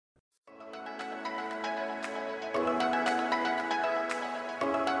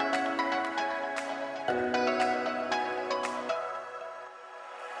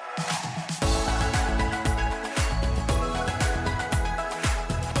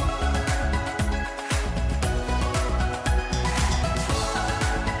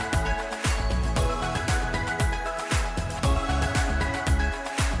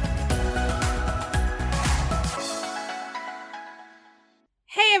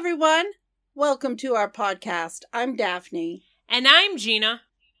everyone. Welcome to our podcast. I'm Daphne. And I'm Gina.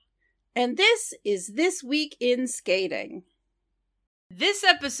 And this is This Week in Skating. This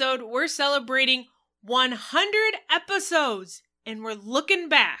episode, we're celebrating 100 episodes, and we're looking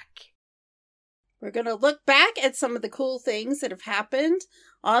back. We're going to look back at some of the cool things that have happened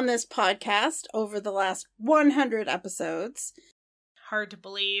on this podcast over the last 100 episodes. Hard to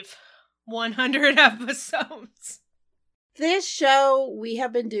believe. 100 episodes. This show we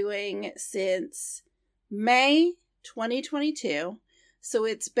have been doing since May 2022. So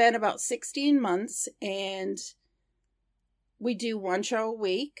it's been about 16 months, and we do one show a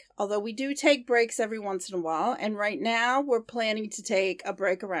week, although we do take breaks every once in a while. And right now we're planning to take a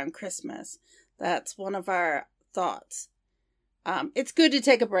break around Christmas. That's one of our thoughts. It's good to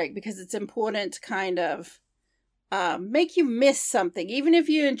take a break because it's important to kind of make you miss something. Even if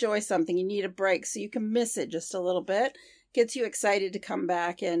you enjoy something, you need a break so you can miss it just a little bit. Gets you excited to come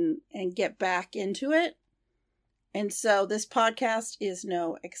back and get back into it. And so this podcast is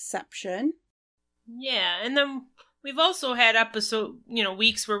no exception. Yeah, and then we've also had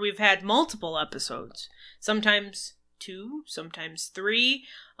weeks where we've had multiple episodes. Sometimes 2, sometimes 3.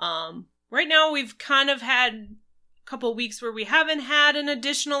 Right now we've kind of had a couple weeks where we haven't had an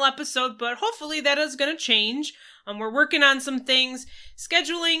additional episode, but hopefully that is going to change. We're working on some things.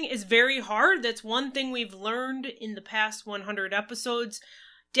 Scheduling is very hard. That's one thing we've learned in the past 100 episodes.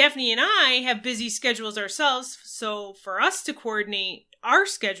 Daphne and I have busy schedules ourselves, so for us to coordinate our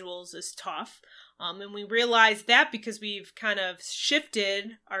schedules is tough. And we realize that because we've kind of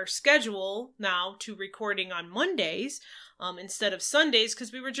shifted our schedule now to recording on Mondays instead of Sundays,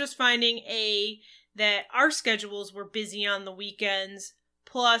 because we were just finding that our schedules were busy on the weekends,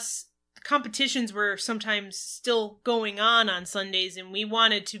 plus competitions were sometimes still going on Sundays, and we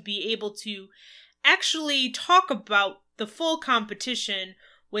wanted to be able to actually talk about the full competition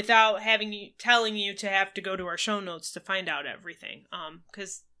without telling you to have to go to our show notes to find out everything,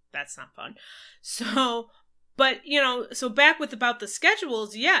 because that's not fun. So back with about the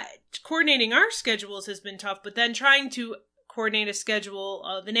schedules, yeah, coordinating our schedules has been tough, but then trying to coordinate a schedule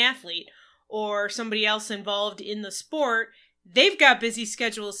of an athlete or somebody else involved in the sport, they've got busy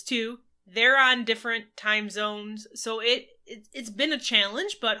schedules too. They're on different time zones, so it's been a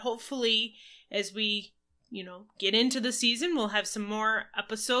challenge, but hopefully as we, get into the season, we'll have some more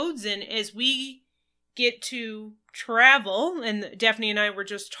episodes, and as we get to travel, and Daphne and I were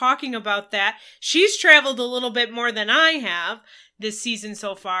just talking about that, she's traveled a little bit more than I have this season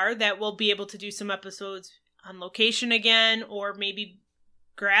so far, that we'll be able to do some episodes on location again, or maybe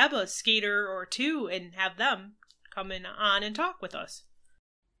grab a skater or two and have them come in on and talk with us.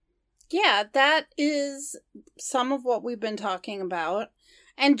 Yeah, that is some of what we've been talking about.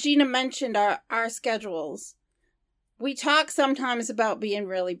 And Gina mentioned our schedules. We talk sometimes about being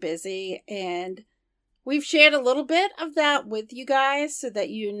really busy, and we've shared a little bit of that with you guys so that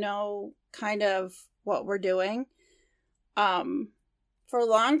you know kind of what we're doing. For a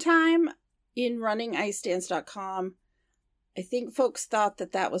long time in running icedance.com, I think folks thought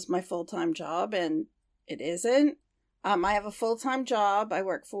that was my full-time job, and it isn't. I have a full-time job. I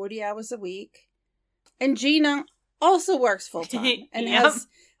work 40 hours a week. And Gina also works full-time and has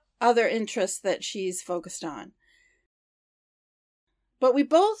other interests that she's focused on. But we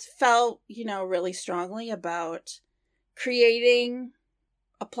both felt, really strongly about creating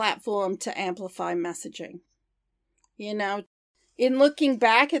a platform to amplify messaging. In looking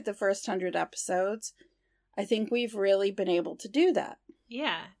back at the first 100 episodes, I think we've really been able to do that.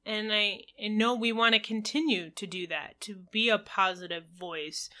 Yeah, and I know we want to continue to do that, to be a positive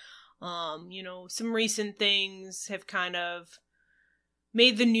voice. Some recent things have kind of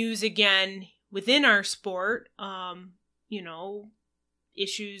made the news again within our sport.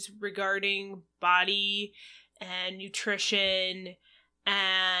 Issues regarding body and nutrition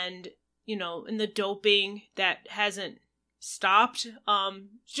and, in the doping that hasn't stopped.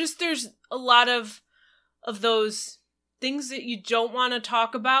 There's a lot of those things that you don't want to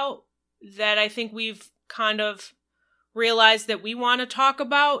talk about that I think we've kind of realized that we want to talk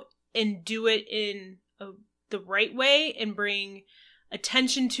about and do it in the right way and bring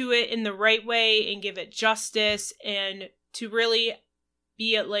attention to it in the right way and give it justice and to really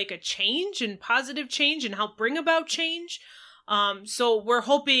be like a change and positive change and help bring about change. So we're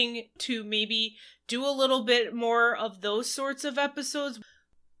hoping to maybe do a little bit more of those sorts of episodes.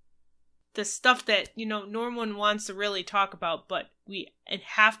 The stuff that, no one wants to really talk about, but we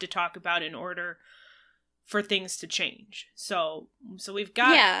have to talk about in order for things to change. So we've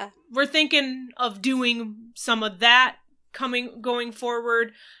got, we're thinking of doing some of that going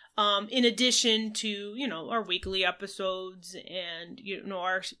forward. in addition to, our weekly episodes and,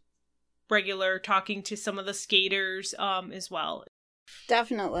 our regular talking to some of the skaters as well.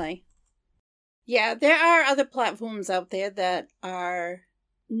 Definitely. Yeah, there are other platforms out there that are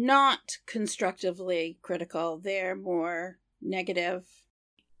not constructively critical. They're more negative.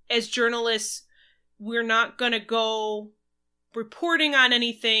 As journalists, we're not going to go reporting on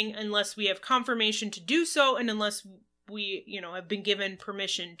anything unless we have confirmation to do so and unless we, have been given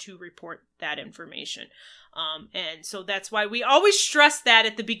permission to report that information. And so that's why we always stress that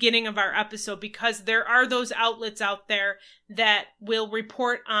at the beginning of our episode, because there are those outlets out there that will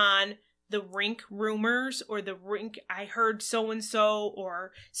report on the rink rumors or the rink, I heard so-and-so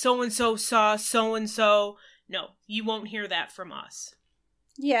or so-and-so saw so-and-so. No, you won't hear that from us.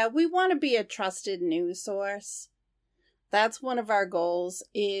 Yeah, we want to be a trusted news source. That's one of our goals,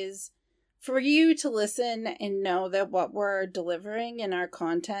 is for you to listen and know that what we're delivering in our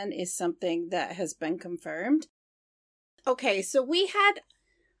content is something that has been confirmed. Okay, so we had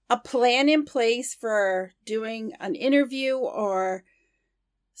a plan in place for doing an interview or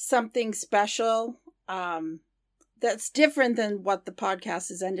something special that's different than what the podcast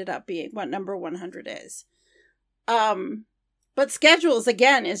has ended up being, what number 100 is. But schedules,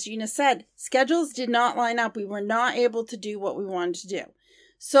 again, as Gina said, schedules did not line up. We were not able to do what we wanted to do.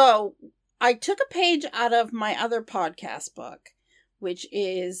 So I took a page out of my other podcast book, which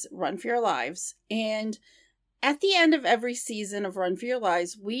is Run for Your Lives. And at the end of every season of Run for Your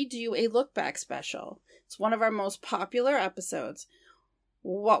Lives, we do a look back special. It's one of our most popular episodes.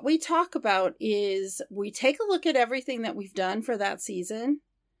 What we talk about is we take a look at everything that we've done for that season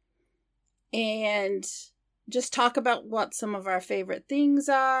and just talk about what some of our favorite things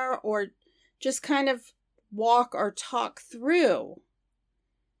are, or just kind of walk or talk through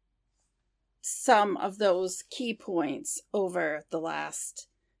some of those key points over the last,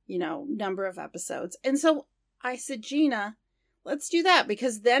 number of episodes. And so I said, Gina, let's do that,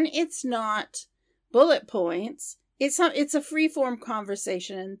 because then it's not bullet points. It's a free-form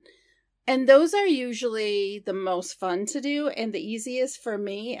conversation. And those are usually the most fun to do and the easiest for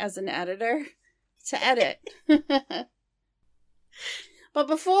me as an editor to edit. But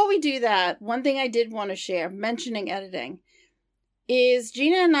before we do that, one thing I did want to share, mentioning editing, is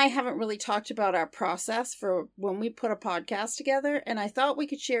Gina and I haven't really talked about our process for when we put a podcast together, and I thought we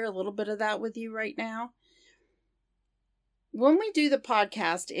could share a little bit of that with you right now. When we do the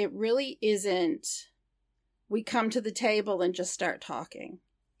podcast, it really isn't we come to the table and just start talking.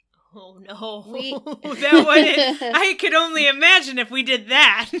 Oh no. I could only imagine if we did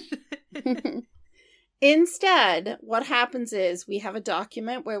that. Instead, what happens is we have a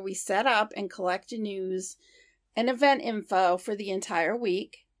document where we set up and collect news and event info for the entire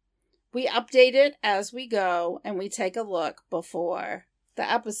week. We update it as we go, and we take a look before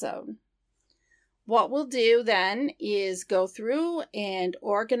the episode. What we'll do then is go through and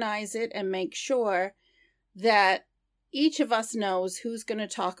organize it and make sure that each of us knows who's going to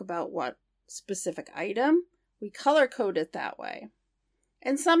talk about what specific item. We color code it that way.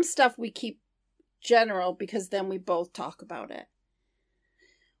 And some stuff we keep general because then we both talk about it.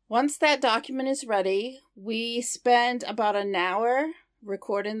 Once that document is ready, we spend about an hour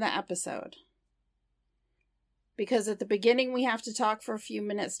recording the episode. Because at the beginning we have to talk for a few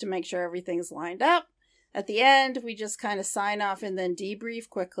minutes to make sure everything's lined up. At the end, we just kind of sign off and then debrief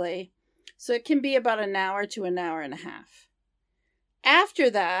quickly. So it can be about an hour to an hour and a half. After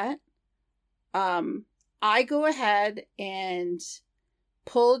that, I go ahead and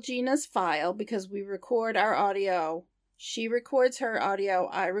pull Gina's file because we record our audio. She records her audio.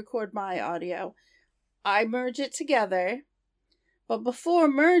 I record my audio. I merge it together. But before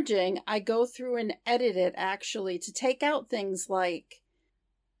merging, I go through and edit it actually to take out things like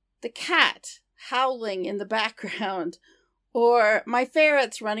the cat howling in the background, or my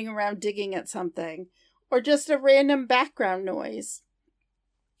ferrets running around digging at something, or just a random background noise.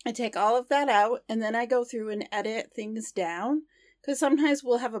 I take all of that out, and then I go through and edit things down, because sometimes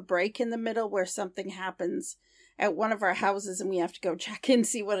we'll have a break in the middle where something happens at one of our houses and we have to go check and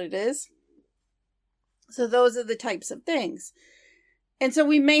see what it is. So those are the types of things. And so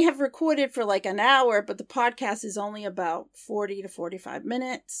we may have recorded for like an hour, but the podcast is only about 40 to 45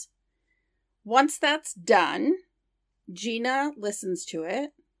 minutes. Once that's done, Gina listens to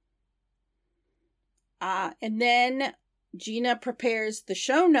it. And then Gina prepares the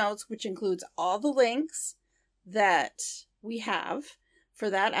show notes, which includes all the links that we have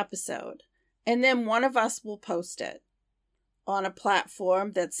for that episode. And then one of us will post it on a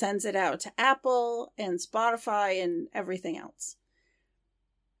platform that sends it out to Apple and Spotify and everything else.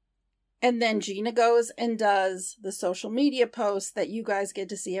 And then Gina goes and does the social media posts that you guys get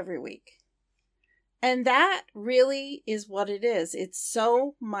to see every week. And that really is what it is. It's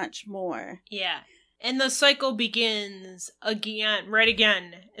so much more. Yeah. And the cycle begins again.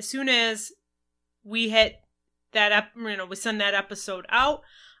 As soon as we hit that, we send that episode out,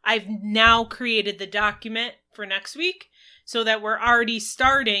 I've now created the document for next week so that we're already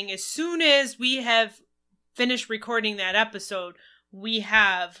starting. As soon as we have finished recording that episode, we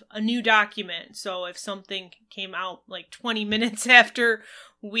have a new document. So if something came out like 20 minutes after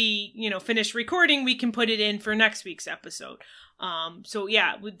we, finished recording, we can put it in for next week's episode. So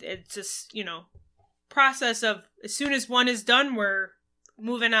yeah, it's just, process of as soon as one is done, we're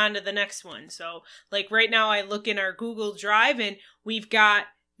moving on to the next one. So like right now I look in our Google Drive and we've got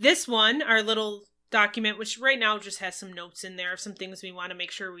this one, our little document, which right now just has some notes in there, some things we want to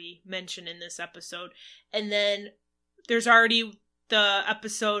make sure we mention in this episode. And then there's already the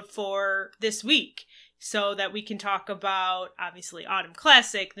episode for this week so that we can talk about obviously Autumn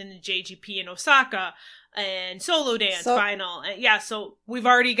Classic, then the JGP in Osaka, and Solo Dance final. Yeah, so we've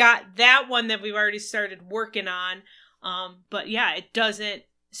already got that one that we've already started working on. But yeah, it doesn't,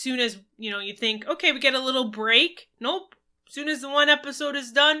 soon as, you think, okay, we get a little break. Nope. As soon as the one episode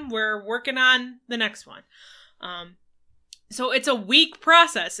is done, we're working on the next one. So it's a week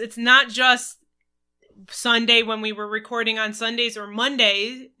process. It's not just Sunday when we were recording on Sundays or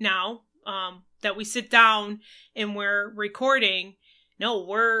Mondays now, that we sit down and we're recording. No,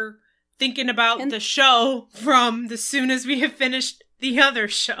 we're thinking about the show from as soon as we have finished the other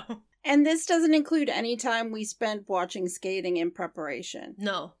show. And this doesn't include any time we spent watching skating in preparation.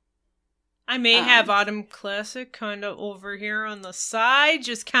 No. I may have Autumn Classic kind of over here on the side,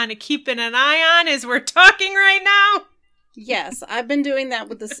 just kind of keeping an eye on as we're talking right now. Yes, I've been doing that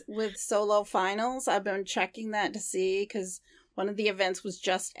with solo finals. I've been checking that to see, because one of the events was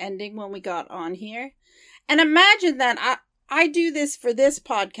just ending when we got on here. And imagine that I do this for this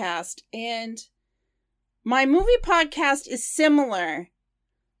podcast, and my movie podcast is similar,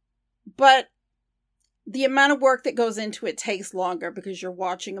 but the amount of work that goes into it takes longer because you're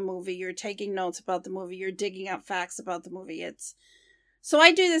watching a movie, you're taking notes about the movie, you're digging up facts about the movie. So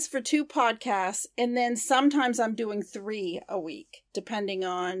I do this for 2 podcasts, and then sometimes I'm doing 3 a week, depending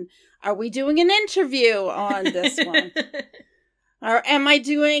on, are we doing an interview on this one? Or am I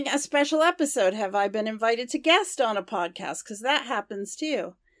doing a special episode? Have I been invited to guest on a podcast? Because that happens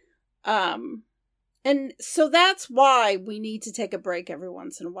too. And so that's why we need to take a break every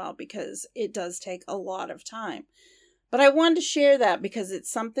once in a while, because it does take a lot of time. But I wanted to share that because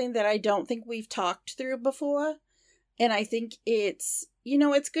it's something that I don't think we've talked through before. And I think it's,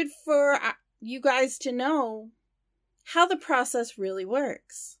 it's good for you guys to know how the process really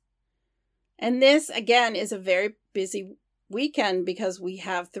works. And this, again, is a very busy weekend because I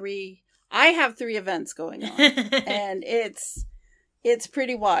have 3 events going on. And it's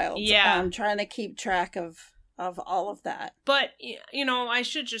pretty wild. Yeah. I'm trying to keep track of all of that. But, I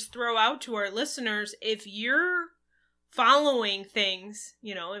should just throw out to our listeners, if you're following things,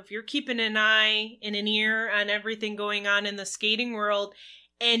 if you're keeping an eye and an ear on everything going on in the skating world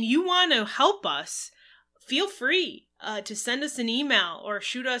and you want to help us, feel free to send us an email or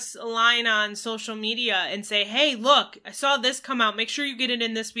shoot us a line on social media and say, hey, look, I saw this come out. Make sure you get it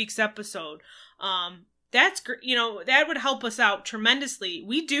in this week's episode. That's great. That would help us out tremendously.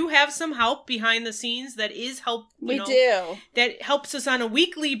 We do have some help behind the scenes that is help. We do. That helps us on a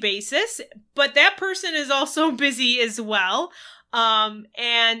weekly basis, but that person is also busy as well.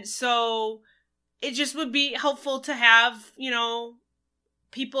 And so it just would be helpful to have,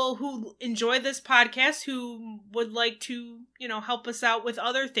 people who enjoy this podcast who would like to, help us out with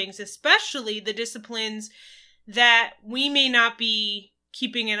other things, especially the disciplines that we may not be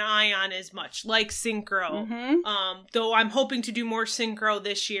keeping an eye on as much, like synchro. Mm-hmm. Though I'm hoping to do more synchro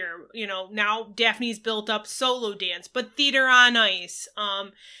this year. Now Daphne's built up solo dance, but theater on ice.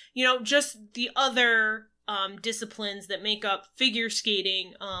 Just the other disciplines that make up figure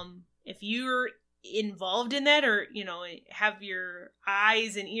skating. If you're involved in that, or have your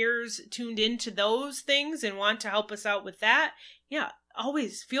eyes and ears tuned into those things and want to help us out with that, yeah,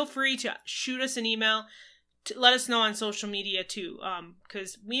 always feel free to shoot us an email. To let us know on social media too,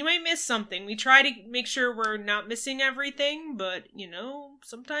 because we might miss something. We try to make sure we're not missing everything, but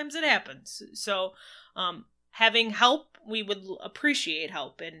sometimes it happens. So having help, we would appreciate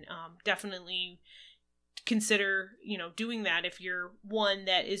help, and definitely consider doing that if you're one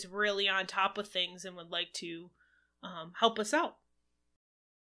that is really on top of things and would like to help us out.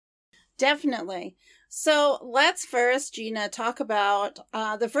 Definitely. So let's first, Gina, talk about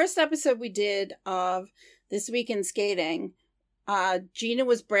the first episode we did of This Week in Skating. Gina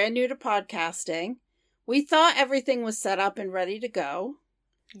was brand new to podcasting. We thought everything was set up and ready to go.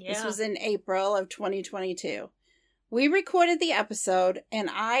 Yeah. This was in April of 2022. We recorded the episode, and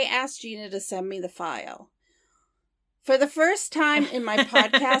I asked Gina to send me the file. For the first time in my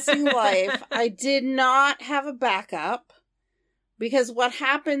podcasting life, I did not have a backup, because what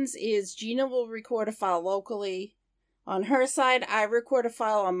happens is Gina will record a file locally on her side, I record a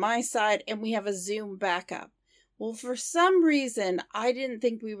file on my side, and we have a Zoom backup. Well, for some reason, I didn't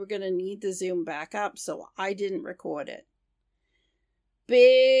think we were going to need the Zoom backup, so I didn't record it.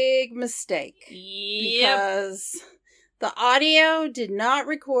 Big mistake. Yep. Because the audio did not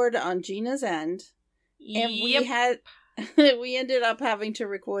record on Gina's end, and we ended up having to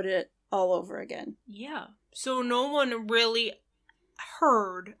record it all over again. Yeah. So no one really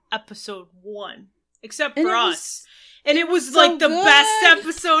heard episode 1, except for us. And it was like the best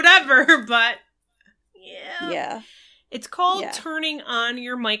episode ever, but yeah. It's called Turning On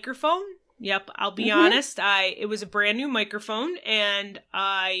Your Microphone. Yep, I'll be honest. It was a brand new microphone, and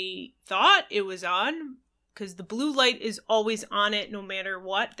I thought it was on because the blue light is always on it no matter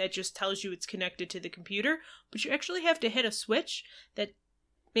what. That just tells you it's connected to the computer. But you actually have to hit a switch that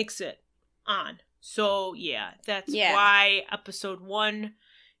makes it on. So, that's why episode 1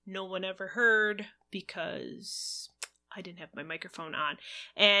 no one ever heard, because I didn't have my microphone on.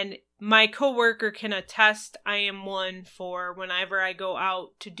 And my coworker can attest, I am one for whenever I go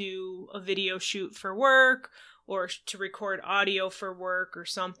out to do a video shoot for work or to record audio for work or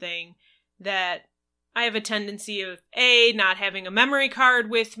something, that I have a tendency of A, not having a memory card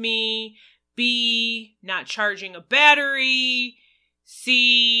with me, B, not charging a battery,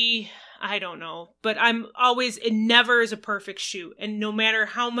 C, I don't know, but it never is a perfect shoot. And no matter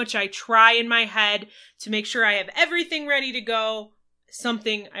how much I try in my head to make sure I have everything ready to go,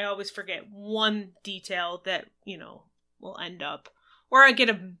 I always forget one detail that, will end up. Or I get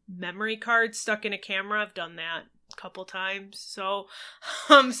a memory card stuck in a camera. I've done that a couple times. So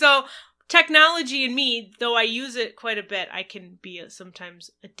technology and me, though I use it quite a bit, I can be sometimes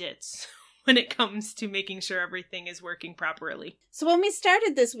a ditz when it comes to making sure everything is working properly. So when we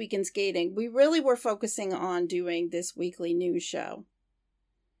started This Week in Skating, we really were focusing on doing this weekly news show.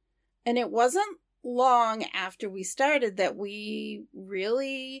 And it wasn't long after we started that we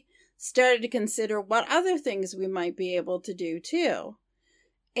really started to consider what other things we might be able to do too.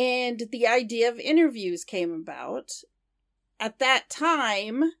 And the idea of interviews came about. At that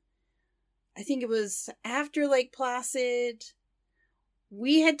time, I think it was after Lake Placid,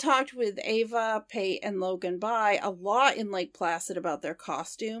 we had talked with Ava, Pate, and Logan By a lot in Lake Placid about their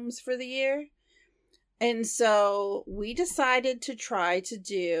costumes for the year. And so we decided to try to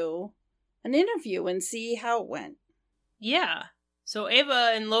do an interview and see how it went. Yeah. So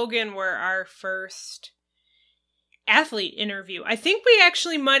Ava and Logan were our first athlete interview. I think we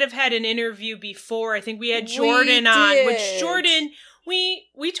actually might have had an interview before. I think we had Jordan on, which Jordan, we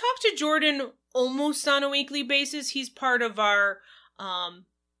talked to Jordan almost on a weekly basis. He's part of our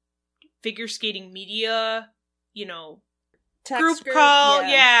figure skating media, group call.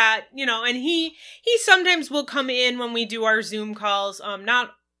 Yeah. And he sometimes will come in when we do our Zoom calls,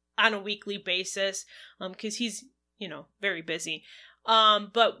 not on a weekly basis, because he's, very busy.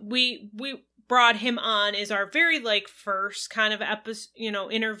 But we brought him on as our very first kind of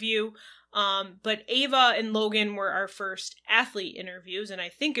interview. But Ava and Logan were our first athlete interviews, and I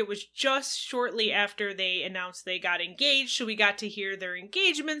think it was just shortly after they announced they got engaged, so we got to hear their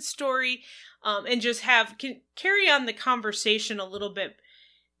engagement story, and just carry on the conversation a little bit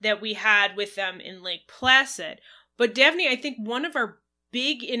that we had with them in Lake Placid. But Daphne, I think one of our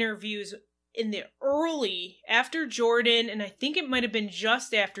big interviews in the after Jordan, and I think it might have been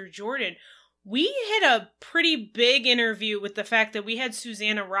just after Jordan, we had a pretty big interview with the fact that we had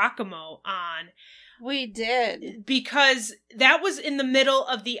Susanna Rockamo on. We did. Because that was in the middle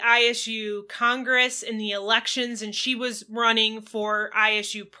of the ISU Congress and the elections, and she was running for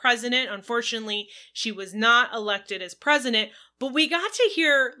ISU president. Unfortunately, she was not elected as president, but we got to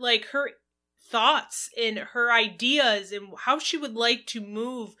hear her thoughts and her ideas and how she would like to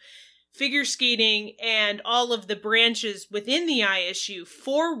move figure skating and all of the branches within the ISU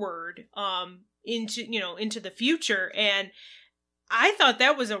forward into the future. And I thought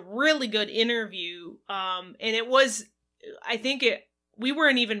that was a really good interview. And it was, we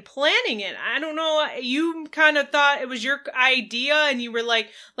weren't even planning it. I don't know. You kind of thought it was your idea and you were like,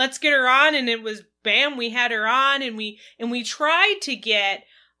 let's get her on. And it was bam, we had her on, and we tried to get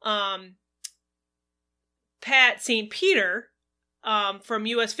Pat St. Peter from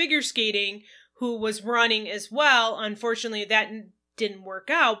U.S. Figure Skating, who was running as well. Unfortunately, that didn't work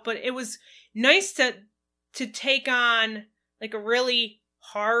out, but it was nice to take on like a really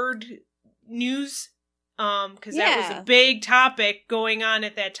hard news, because that was a big topic going on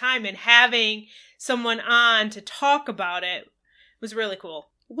at that time, and having someone on to talk about it was really cool.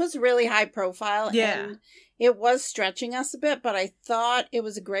 It was really high profile. Yeah. And it was stretching us a bit, but I thought it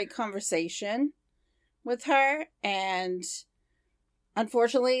was a great conversation with her. And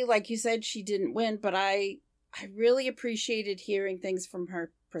unfortunately, like you said, she didn't win, but I really appreciated hearing things from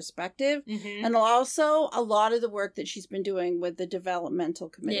her perspective. Mm-hmm. And also a lot of the work that she's been doing with the developmental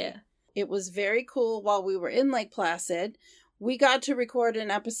committee. Yeah. It was very cool. While we were in Lake Placid, we got to record an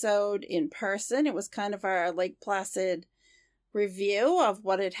episode in person. It was kind of our Lake Placid review of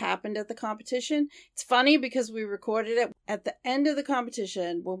what had happened at the competition. It's funny because we recorded it at the end of the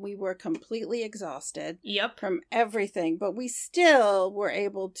competition when we were completely exhausted from everything, but we still were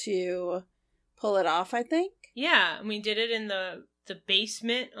able to pull it off, I think. Yeah, and we did it in the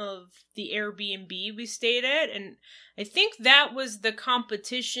basement of the Airbnb we stayed at, and I think that was the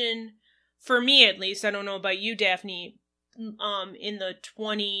competition, for me at least, I don't know about you, Daphne, in the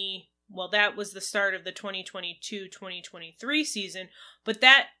that was the start of the 2022-2023 season, but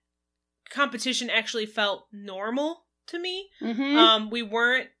that competition actually felt normal to me. Mm-hmm. We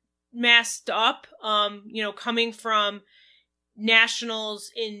weren't masked up, coming from nationals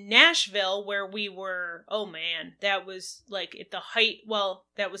in Nashville where we were, oh man, that was like at the height,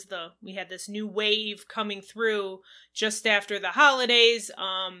 we had this new wave coming through just after the holidays,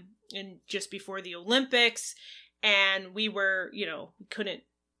 and just before the Olympics, and we were, we couldn't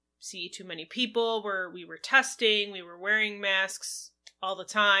see too many people, we were testing, we were wearing masks all the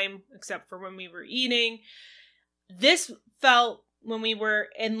time, except for when we were eating. This felt, when we were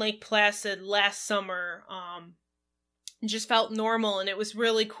in Lake Placid last summer, it just felt normal, and it was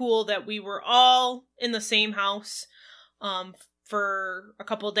really cool that we were all in the same house for a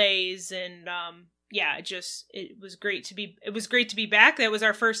couple days, and it was great to be back. That was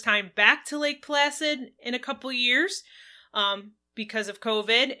our first time back to Lake Placid in a couple years because of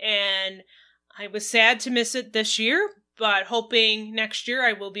COVID, and I was sad to miss it this year, but hoping next year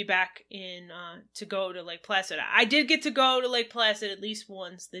I will be back to go to Lake Placid. I did get to go to Lake Placid at least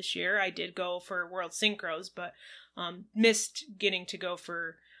once this year. I did go for World Synchros, but missed getting to go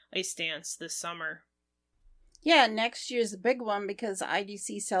for Ice Dance this summer. Yeah, next year's a big one because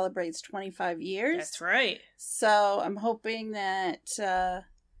IDC celebrates 25 years. That's right. So I'm hoping that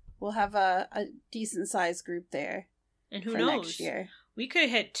we'll have a decent sized group there. And who for knows? Next year. We could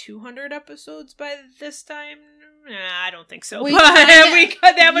have had 200 episodes by this time. I don't think so. We could.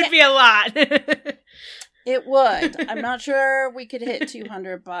 That would yeah. be a lot. It would. I'm not sure we could hit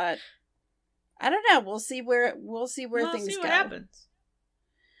 200, but I don't know. We'll see where things go. See what happens.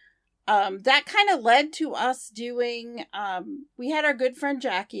 That kind of led to us doing. We had our good friend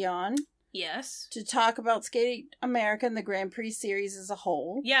Jackie on. Yes. To talk about Skating America and the Grand Prix series as a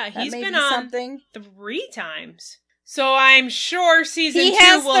whole. Yeah, he's been on 3 times. So I'm sure season 2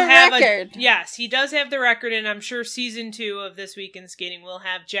 will have record. Yes, he does have the record, and I'm sure season 2 of This Week in Skating will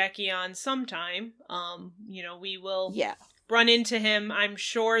have Jackie on sometime. We will run into him, I'm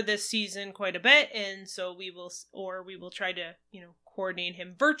sure, this season quite a bit, and so we will try to, coordinate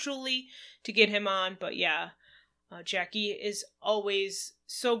him virtually to get him on. But Jackie is always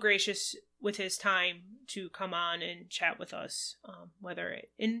so gracious with his time to come on and chat with us, whether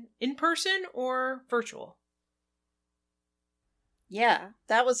in person or virtual. Yeah,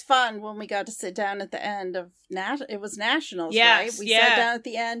 that was fun when we got to sit down at the end of it was Nationals, yes, right? We sat down at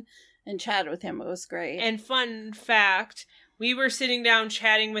the end and chatted with him. It was great. And fun fact, we were sitting down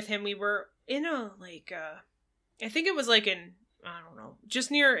chatting with him. We were in I think it was like I don't know,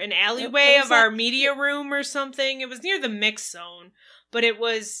 just near an alleyway of our media room or something. It was near the mix zone, but it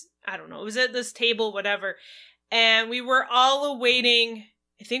was, I don't know, it was at this table, whatever. And we were all awaiting,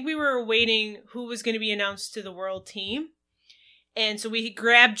 I think we were awaiting who was going to be announced to the world team. And so we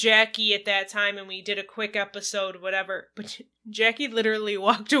grabbed Jackie at that time and we did a quick episode, whatever. But Jackie literally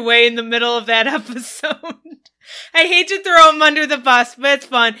walked away in the middle of that episode. I hate to throw him under the bus, but it's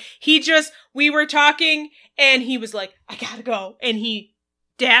fun. We were talking and he was like, I gotta go. And he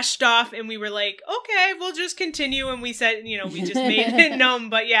dashed off and we were like, okay, we'll just continue. And we said, we just made it known.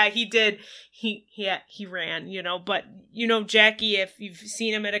 But yeah, he did. He ran, But, Jackie, if you've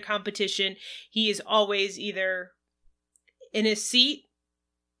seen him at a competition, he is always either in his seat,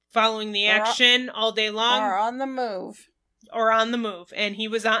 following the action all day long. Or on the move. And he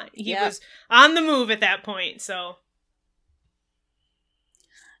was on the move at that point, so.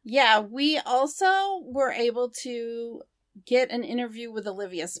 Yeah, we also were able to get an interview with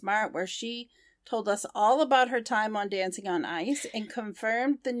Olivia Smart where she told us all about her time on Dancing on Ice and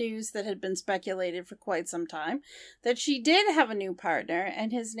confirmed the news that had been speculated for quite some time, that she did have a new partner,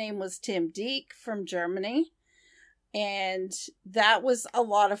 and his name was Tim Deek from Germany. And that was a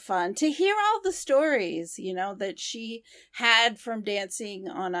lot of fun to hear all the stories, you know, that she had from Dancing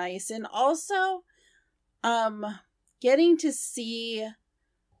on Ice. And also getting to see,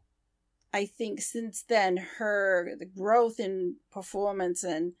 I think since then, the growth in performance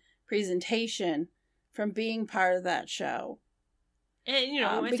and presentation from being part of that show. And, you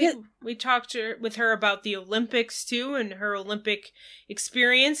know, I think we talked with her about the Olympics, too, and her Olympic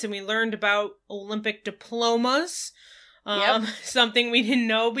experience, and we learned about Olympic diplomas, something we didn't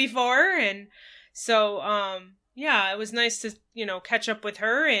know before, and so, yeah, it was nice to, you know, catch up with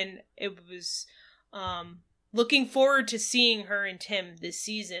her, and it was looking forward to seeing her and Tim this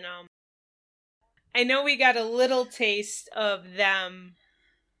season. I know we got a little taste of them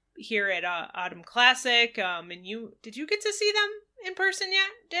here at Autumn Classic, and did you get to see them in person yet,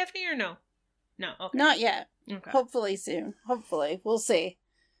 Daphne, or no? No, okay. Not yet. Okay. Hopefully soon. Hopefully. We'll see.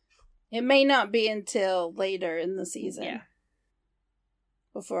 It may not be until later in the season. Yeah.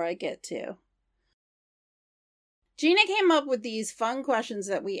 Before I get to. Gina came up with these fun questions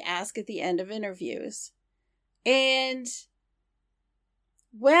that we ask at the end of interviews. And,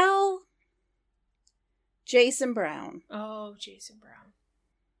 well, Jason Brown. Oh, Jason Brown.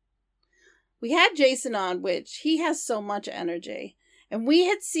 We had Jason on, which he has so much energy. And we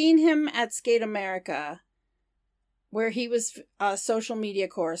had seen him at Skate America, where he was a social media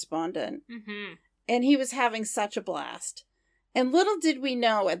correspondent. Mm-hmm. And he was having such a blast. And little did we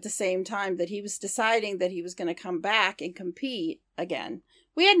know at the same time that he was deciding that he was going to come back and compete again.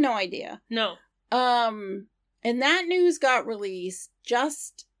 We had no idea. No. And that news got released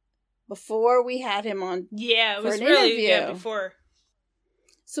just before we had him on. Yeah, it was really before.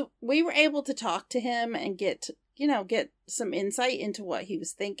 So we were able to talk to him and get some insight into what he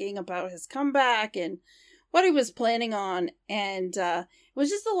was thinking about his comeback and what he was planning on. And it was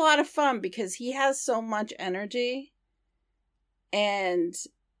just a lot of fun because he has so much energy. And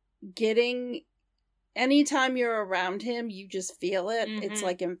anytime you're around him, you just feel it. Mm-hmm. It's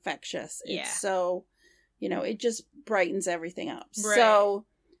like infectious. Yeah. It's so, it just brightens everything up. Right. So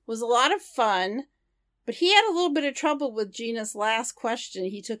it was a lot of fun. But he had a little bit of trouble with Gina's last question.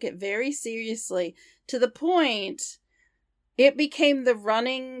 He took it very seriously to the point it became the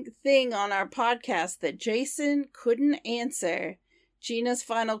running thing on our podcast that Jason couldn't answer Gina's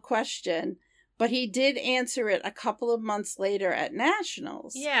final question, but he did answer it a couple of months later at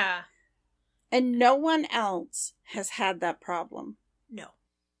Nationals. Yeah. And no one else has had that problem. No.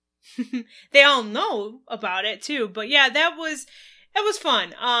 They all know about it too, but yeah, that was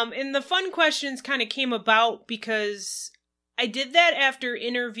fun. And the fun questions kind of came about because I did that after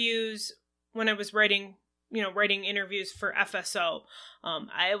interviews when I was writing interviews for FSO.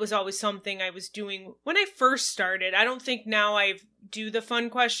 It was always something I was doing when I first started. I don't think now I do the fun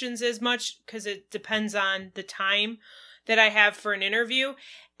questions as much because it depends on the time that I have for an interview.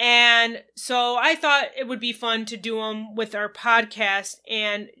 And so I thought it would be fun to do them with our podcast.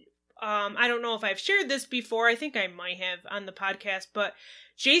 And I don't know if I've shared this before. I think I might have on the podcast, but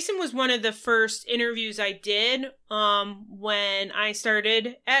Jason was one of the first interviews I did when I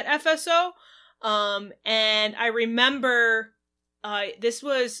started at FSO. And I remember this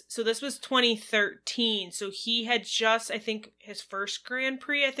was 2013. So he had just, I think, his first Grand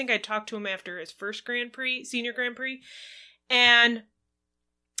Prix. I think I talked to him after his first Grand Prix, Senior Grand Prix. And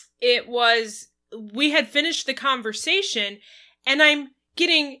we had finished the conversation, and I'm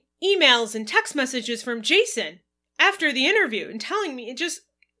getting emails and text messages from Jason after the interview and telling me, just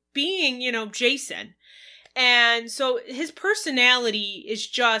being, Jason. And so his personality is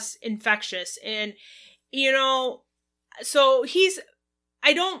just infectious. And, so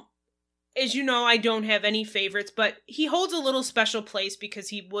I don't have any favorites, but he holds a little special place because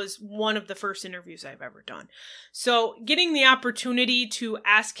he was one of the first interviews I've ever done. So getting the opportunity to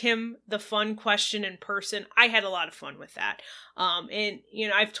ask him the fun question in person, I had a lot of fun with that. And,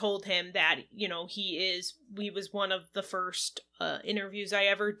 I've told him that, he was one of the first interviews I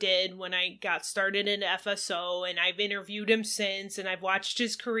ever did when I got started in FSO, and I've interviewed him since, and I've watched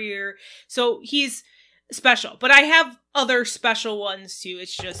his career. So he's special, but I have other special ones too.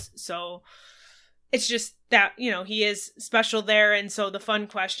 It's just that, he is special there. And so the fun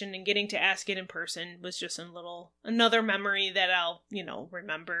question and getting to ask it in person was just another memory that I'll,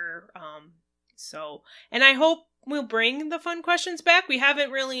 remember. And I hope we'll bring the fun questions back. We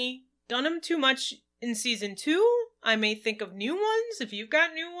haven't really done them too much in season 2. I may think of new ones. If you've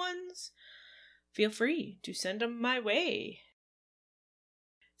got new ones, feel free to send them my way.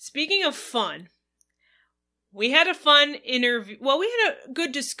 speaking of fun, we had a fun interview. Well, we had a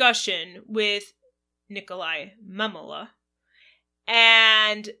good discussion with Nikolai Memela.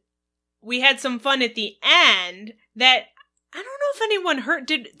 And we had some fun at the end that I don't know if anyone heard.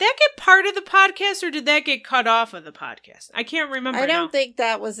 Did that get part of the podcast or did that get cut off of the podcast? I can't remember. I don't think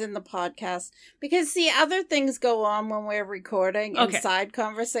that was in the podcast because, see, other things go on when we're recording and side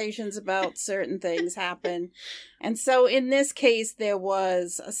conversations about certain things happen. And so in this case, there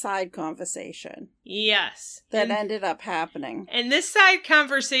was a side conversation. Yes. That ended up happening. And this side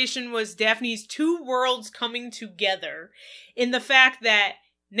conversation was Daphne's two worlds coming together in the fact that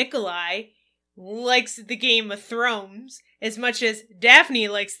Nikolai likes the Game of Thrones as much as Daphne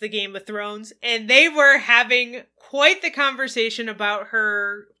likes the Game of Thrones, and they were having quite the conversation about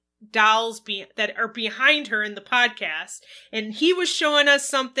her dolls that are behind her in the podcast, and he was showing us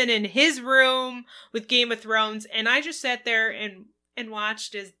something in his room with Game of Thrones, and I just sat there and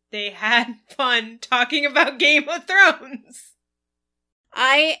watched as they had fun talking about Game of Thrones.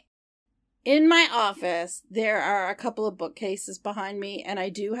 In my office, there are a couple of bookcases behind me, and I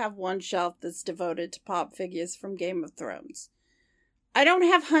do have one shelf that's devoted to pop figures from Game of Thrones. I don't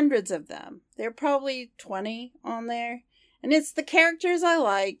have hundreds of them. There are probably 20 on there. And it's the characters I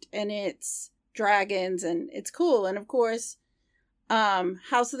liked, and it's dragons, and it's cool. And of course,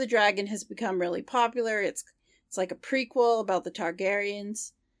 House of the Dragon has become really popular. It's like a prequel about the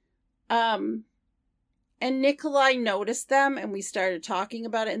Targaryens. And Nikolai noticed them, and we started talking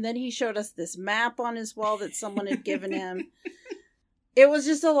about it. And then he showed us this map on his wall that someone had given him. It was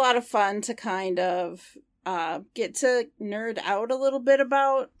just a lot of fun to kind of get to nerd out a little bit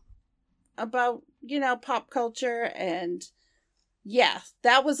about pop culture. And yeah,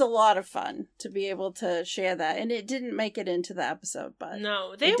 that was a lot of fun to be able to share that. And it didn't make it into the episode, but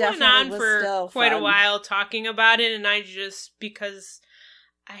no, they went on for quite a while talking about it. And I just, because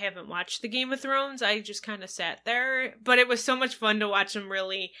I haven't watched the Game of Thrones, I just kind of sat there. But it was so much fun to watch them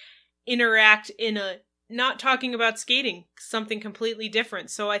really interact in not talking about skating, something completely different.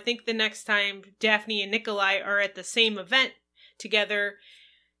 So I think the next time Daphne and Nikolai are at the same event together,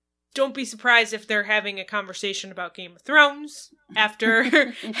 don't be surprised if they're having a conversation about Game of Thrones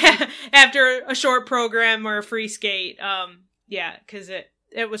after after a short program or a free skate. Yeah, because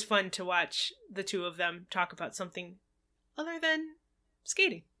it was fun to watch the two of them talk about something other than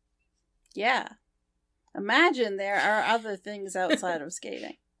skating. Yeah. Imagine there are other things outside of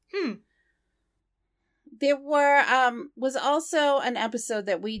skating. There was also an episode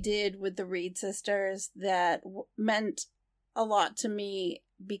that we did with the Reed sisters that meant a lot to me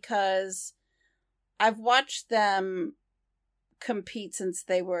because I've watched them compete since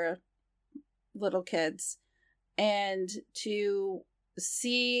they were little kids, and to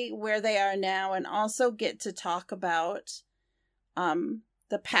see where they are now and also get to talk about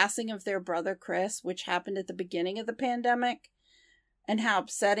the passing of their brother Chris, which happened at the beginning of the pandemic, and how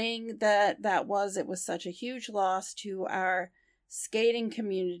upsetting that was. It was such a huge loss to our skating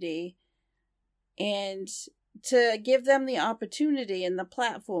community, and to give them the opportunity and the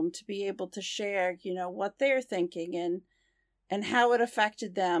platform to be able to share, what they're thinking and how it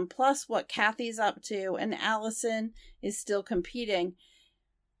affected them, plus what Kathy's up to, and Allison is still competing.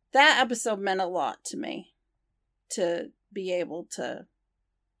 That episode meant a lot to me to be able to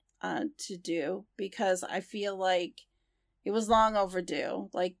do, because I feel like it was long overdue,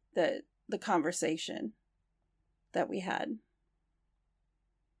 like the conversation that we had.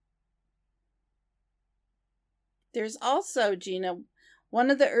 There's also, Gina,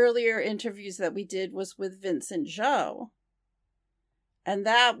 one of the earlier interviews that we did was with Vincent Zhou. And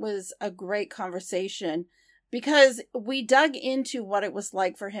that was a great conversation because we dug into what it was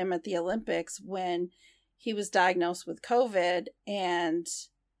like for him at the Olympics when he was diagnosed with COVID and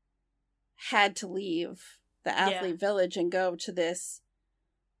had to leave the athlete village and go to this,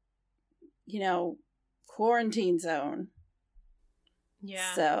 quarantine zone.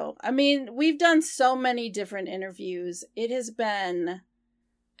 Yeah. So, I mean, we've done so many different interviews. It has been,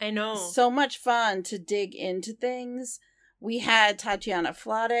 I know, so much fun to dig into things. We had Tatiana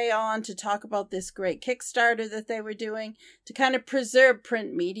Flade on to talk about this great Kickstarter that they were doing to kind of preserve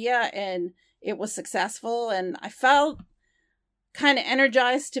print media, and it was successful. And I felt kind of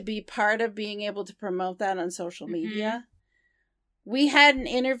energized to be part of being able to promote that on social media. We had an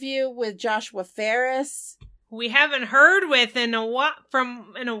interview with Joshua Ferris. We haven't heard with in a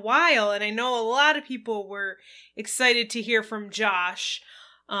while, and I know a lot of people were excited to hear from Josh.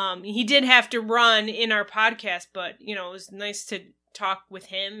 He did have to run in our podcast, but it was nice to talk with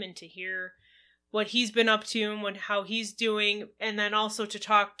him and to hear what he's been up to and how he's doing, and then also to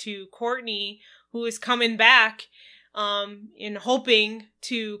talk to Courtney, who is coming back in hoping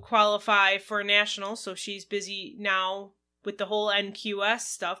to qualify for national. So she's busy now with the whole NQS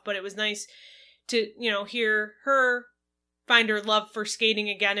stuff, but it was nice to, hear her find her love for skating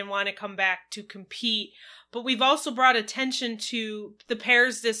again and want to come back to compete. But we've also brought attention to the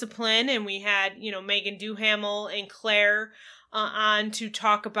pairs discipline, and we had, Megan Duhamel and Claire on to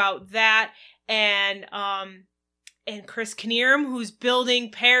talk about that, and Chris Knierim, who's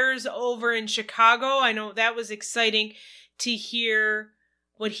building pairs over in Chicago. I know that was exciting to hear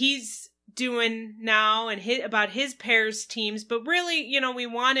what he's doing now and about his pairs teams. But really, we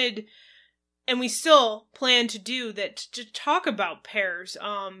wanted, and we still plan to do that, to talk about pairs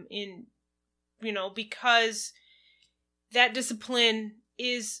because that discipline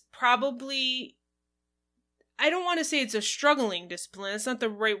is probably, I don't want to say it's a struggling discipline. It's not the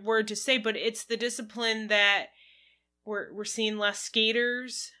right word to say, but it's the discipline that we're seeing less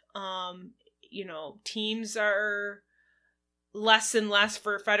skaters. Teams are less and less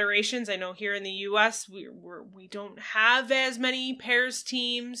for federations. I know here in the U.S. we don't have as many pairs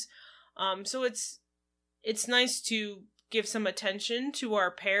teams. So it's nice to give some attention to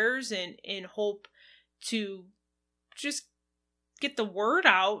our pairs and hope to just get the word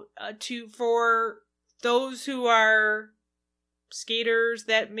out for those who are skaters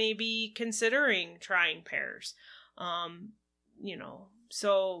that may be considering trying pairs. Because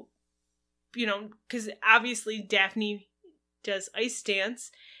obviously Daphne does ice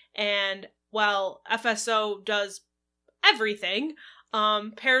dance, and while FSO does everything,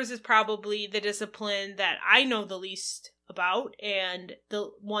 pairs is probably the discipline that I know the least about, and the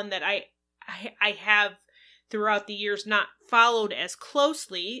one that I have throughout the years not followed as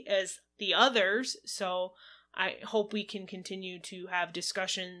closely as the others. So I hope we can continue to have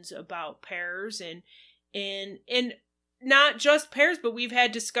discussions about pairs and not just pairs, but we've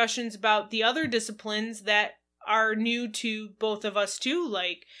had discussions about the other disciplines that are new to both of us too,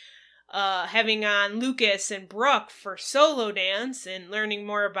 like having on Lucas and Brooke for solo dance and learning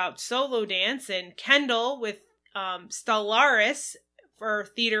more about solo dance, and Kendall with Stellaris for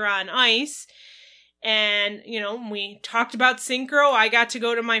theater on ice. And, we talked about synchro. I got to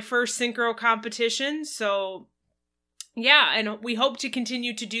go to my first synchro competition. So, yeah, and we hope to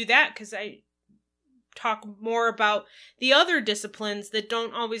continue to do that, because I talk more about the other disciplines that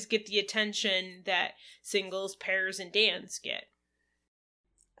don't always get the attention that singles, pairs, and dance get.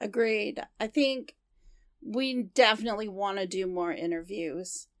 Agreed. I think we definitely want to do more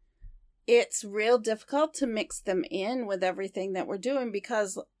interviews. It's real difficult to mix them in with everything that we're doing,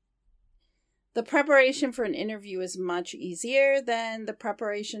 because the preparation for an interview is much easier than the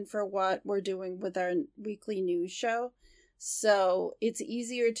preparation for what we're doing with our weekly news show. So it's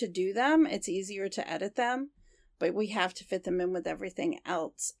easier to do them. It's easier to edit them, but we have to fit them in with everything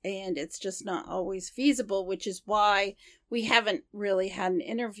else. And it's just not always feasible, which is why we haven't really had an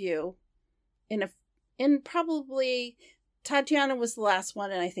interview in probably, Tatiana was the last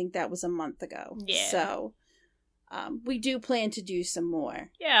one, and I think that was a month ago. Yeah. So we do plan to do some more.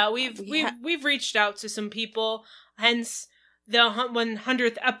 Yeah, we've reached out to some people, hence the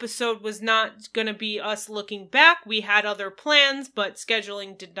 100th episode was not going to be us looking back. We had other plans, but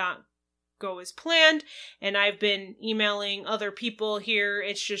scheduling did not go as planned, and I've been emailing other people here.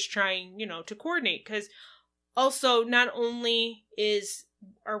 It's just trying, to coordinate, because also not only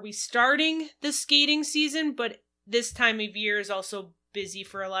are we starting the skating season, but this time of year is also busy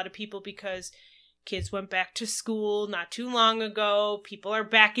for a lot of people because kids went back to school not too long ago. People are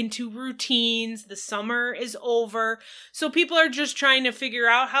back into routines. The summer is over. So people are just trying to figure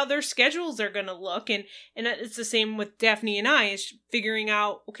out how their schedules are going to look. And it's the same with Daphne and I, is figuring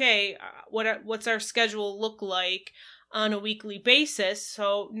out, okay, what's our schedule look like on a weekly basis.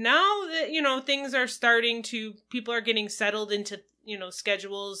 So now that, things are starting to, people are getting settled into,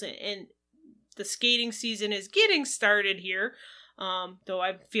 schedules, and the skating season is getting started here. Though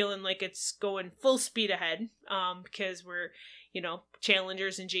I'm feeling like it's going full speed ahead, because we're,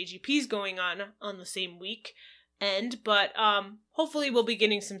 Challengers and JGP's going on the same week. But hopefully we'll be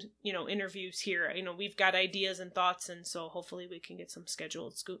getting some, interviews here. We've got ideas and thoughts, and so hopefully we can get some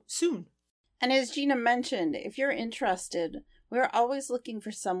scheduled soon. And as Gina mentioned, if you're interested, we're always looking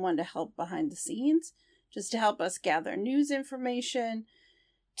for someone to help behind the scenes, just to help us gather news information,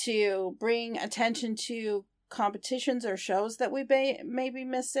 to bring attention to competitions or shows that we may be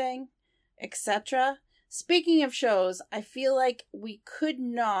missing, etc. Speaking of shows, I feel like we could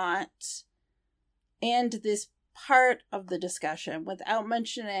not end this part of the discussion without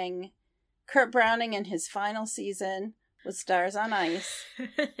mentioning Kurt Browning and his final season with Stars on Ice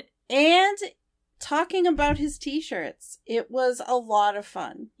and talking about his t-shirts. It was a lot of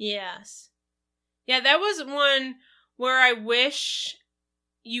fun. Yes. Yeah, that was one where I wish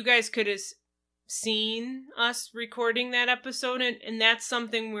you guys could have seen us recording that episode, and that's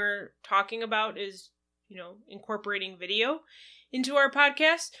something we're talking about is, incorporating video into our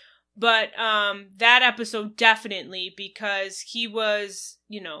podcast. But that episode definitely, because he was,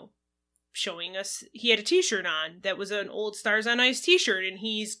 showing us, he had a t-shirt on that was an old Stars on Ice t-shirt, and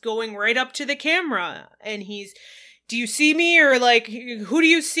he's going right up to the camera, and he's, do you see me? Or like, who do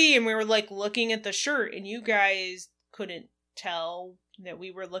you see? And we were like looking at the shirt, and you guys couldn't tell that we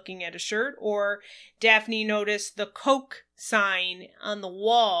were looking at a shirt. Or Daphne noticed the Coke sign on the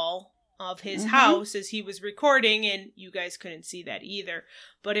wall of his house as he was recording, and you guys couldn't see that either.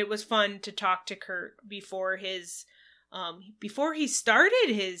 But it was fun to talk to Kurt before he started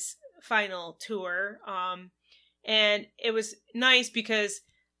his final tour. And it was nice because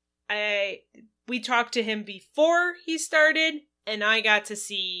we talked to him before he started, and I got to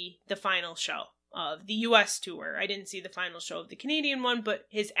see the final show of the US tour. I didn't see the final show of the Canadian one, but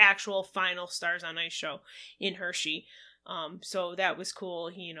his actual final Stars on Ice show in Hershey. So that was cool.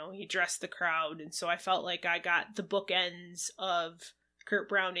 He addressed the crowd, and so I felt like I got the bookends of Kurt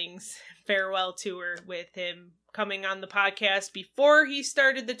Browning's farewell tour with him coming on the podcast before he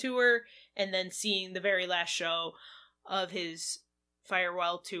started the tour, and then seeing the very last show of his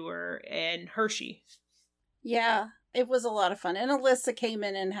farewell tour in Hershey. Yeah, it was a lot of fun. And Alyssa came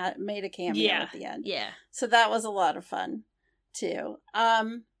in and made a cameo at the end. Yeah. So that was a lot of fun, too.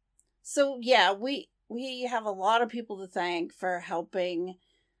 So, yeah, we have a lot of people to thank for helping,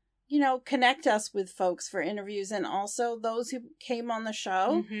 connect us with folks for interviews, and also those who came on the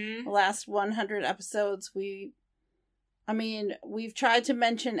show. The last 100 episodes, we've tried to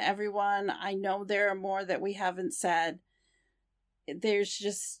mention everyone. I know there are more that we haven't said. There's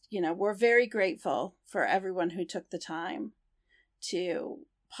just, we're very grateful for everyone who took the time to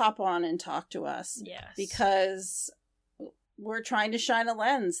pop on and talk to us. Yes. Because we're trying to shine a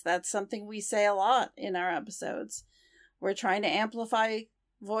lens. That's something we say a lot in our episodes. We're trying to amplify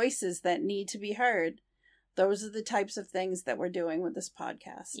voices that need to be heard. Those are the types of things that we're doing with this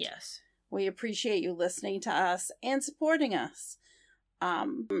podcast. Yes. We appreciate you listening to us and supporting us.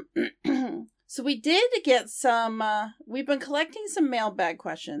 So we did get some, we've been collecting some mailbag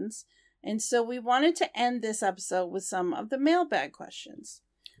questions, and so we wanted to end this episode with some of the mailbag questions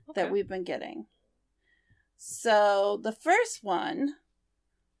that we've been getting. So the first one,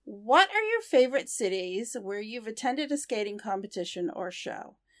 what are your favorite cities where you've attended a skating competition or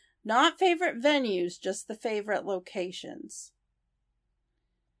show? Not favorite venues, just the favorite locations.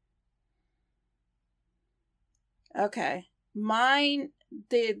 Okay. Mine,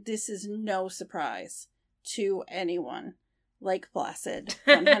 this is no surprise to anyone. Lake Placid,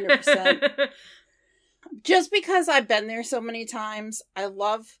 100%. Just because I've been there so many times. I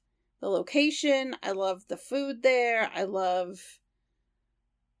love the location. I love the food there. I love...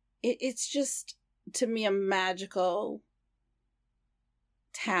 It's just, to me, a magical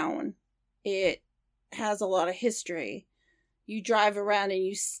town. It has a lot of history. You drive around and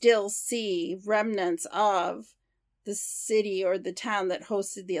you still see remnants of the city or the town that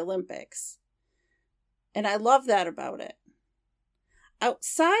hosted the Olympics. And I love that about it.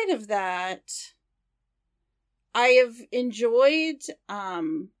 Outside of that, I have enjoyed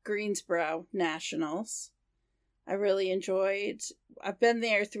Greensboro Nationals. I really enjoyed... I've been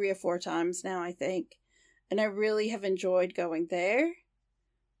there 3 or 4 times now, I think. And I really have enjoyed going there.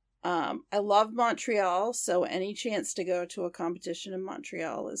 I love Montreal, so any chance to go to a competition in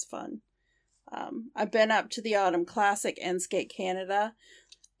Montreal is fun. I've been up to the Autumn Classic and Skate Canada,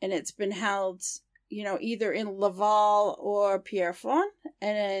 and it's been held, either in Laval or Pierrefonds,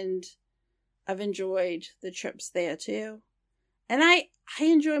 and I've enjoyed the trips there too. And I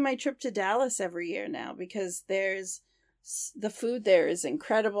enjoy my trip to Dallas every year now because the food there is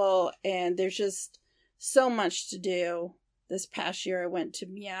incredible, and there's just so much to do. This past year I went to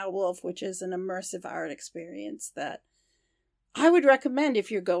Meow Wolf, which is an immersive art experience that I would recommend if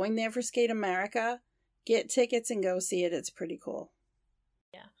you're going there for Skate America. Get tickets and go see it. It's pretty cool.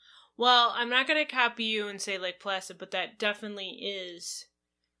 Yeah. Well, I'm not going to copy you and say Lake Placid, but that definitely is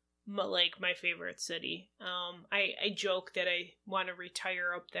my favorite city. I joke that I want to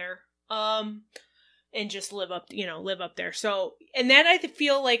retire up there. And just live up there. So, and that I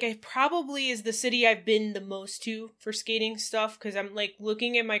feel like I probably is the city I've been the most to for skating stuff, because I'm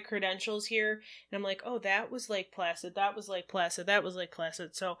looking at my credentials here, and I'm like, oh, that was Lake Placid, that was Lake Placid, that was Lake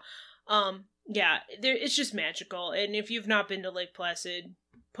Placid. So, yeah, it's just magical. And if you've not been to Lake Placid,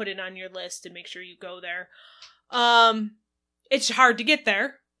 put it on your list and make sure you go there. It's hard to get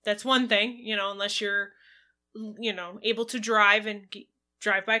there. That's one thing, unless you're, able to drive and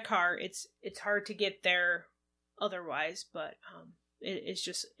drive by car. It's hard to get there otherwise, but it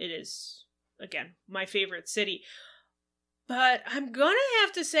is, again, my favorite city. But I'm gonna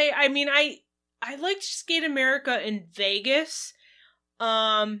have to say, I mean, I liked Skate America in Vegas,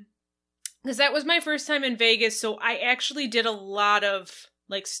 because that was my first time in Vegas, so I actually did a lot of,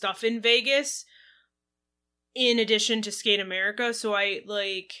 like, stuff in Vegas in addition to Skate America. So I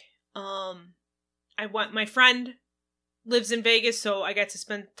went, my friend lives in Vegas, so I got to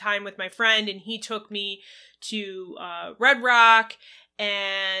spend time with my friend, and he took me to Red Rock,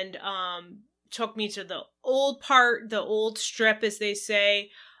 and took me to the old part, the old strip, as they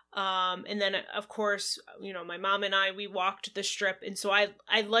say. And then, of course, you know, my mom and we walked the strip. And so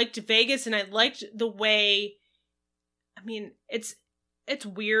I liked Vegas, and I liked the way, I mean, it's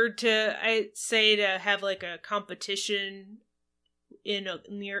weird to have like a competition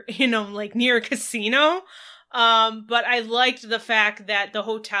near a casino. But I liked the fact that the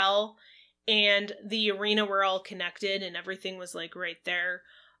hotel and the arena were all connected and everything was like right there.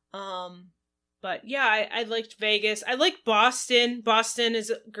 But yeah, I liked Vegas. I like Boston. Boston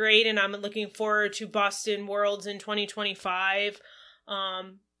is great, and I'm looking forward to Boston Worlds in 2025.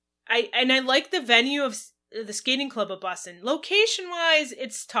 I like the venue of the skating club of Boston. Location wise,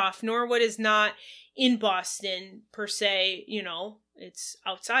 it's tough. Norwood is not in Boston per se, you know, it's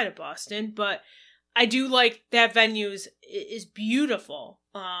outside of Boston, but I do like that venue is beautiful.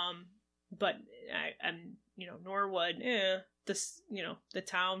 But I'm, you know, Norwood, this, you know, the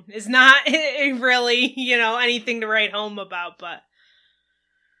town is not really, you know, anything to write home about, but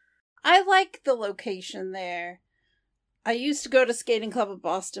I like the location there. I used to go to Skating Club of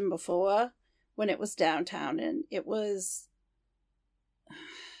Boston before when it was downtown, and it was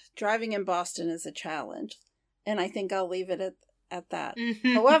driving in Boston is a challenge, and I think I'll leave it at that.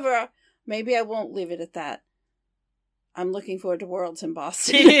 However, maybe I won't leave it at that. I'm looking forward to Worlds in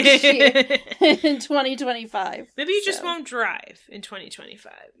Boston next year, in 2025. Maybe you just won't drive in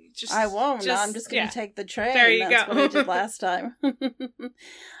 2025. I won't. No, I'm just going to take the train. There you That's go. what I did last time.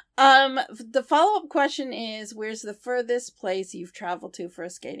 The follow-up question is, where's the furthest place you've traveled to for a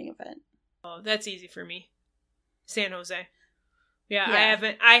skating event? Oh, that's easy for me. San Jose. Yeah.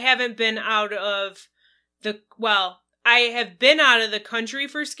 I haven't been out of I have been out of the country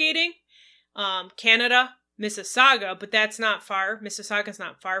for skating. Canada, Mississauga, but that's not far. Mississauga's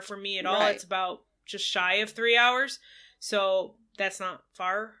not far from me at all. Right. It's about just shy of 3 hours. So that's not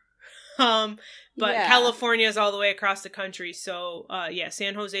far. But California is all the way across the country. So,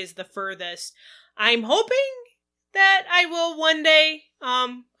 San Jose is the furthest. I'm hoping that I will one day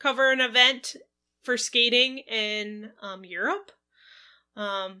cover an event for skating in Europe.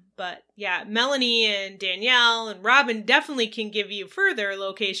 But yeah, Melanie and Danielle and Robin definitely can give you further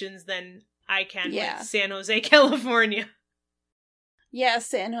locations than I can with San Jose, California. Yeah,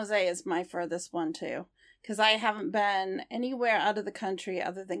 San Jose is my furthest one too, because I haven't been anywhere out of the country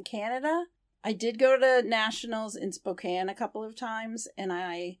other than Canada. I did go to nationals in Spokane a couple of times, and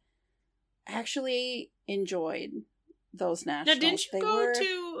I actually enjoyed those nationals. Now, didn't you go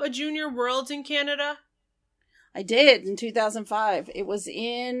to a Junior Worlds in Canada? I did in 2005. It was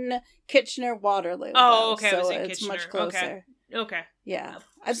in Kitchener-Waterloo. Oh, okay. So it was in it's Kitchener. much closer. Okay. Yeah.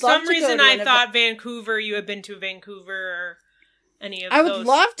 For some reason, I thought Vancouver. You had been to Vancouver or any of those. I would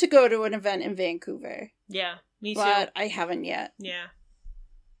love to go to an event in Vancouver. Yeah, me too. But I haven't yet. Yeah.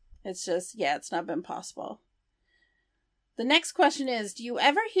 It's just, it's not been possible. The next question is, do you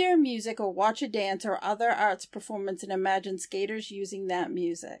ever hear music or watch a dance or other arts performance and imagine skaters using that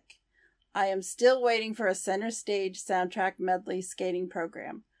music? I am still waiting for a center stage soundtrack medley skating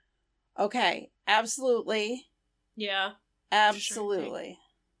program. Okay, absolutely. Yeah. Absolutely.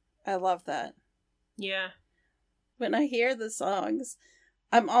 Sure. I love that. Yeah. When I hear the songs,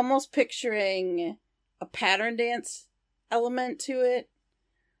 I'm almost picturing a pattern dance element to it.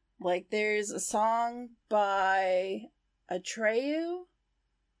 Like, there's a song by Atreyu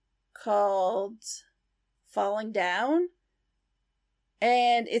called Falling Down.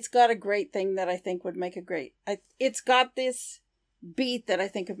 And it's got a great thing that I think would make a great... it's got this beat that I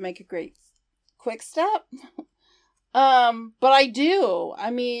think would make a great quick step. But I do.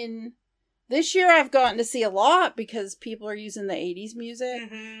 I mean, this year I've gotten to see a lot because people are using the 80s music.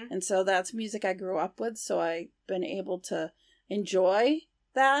 Mm-hmm. And so that's music I grew up with. So I've been able to enjoy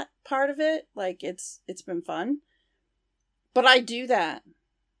that part of it. Like, it's been fun. But I do that.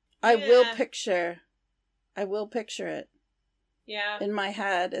 I will picture it. Yeah. In my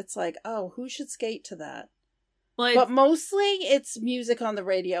head, it's like, oh, who should skate to that? Well, but mostly it's music on the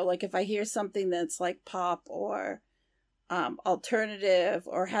radio. Like, if I hear something that's like pop or alternative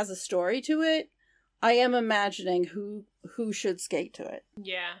or has a story to it, I am imagining who should skate to it.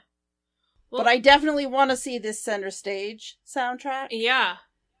 Yeah. But I definitely want to see this Center Stage soundtrack. Yeah.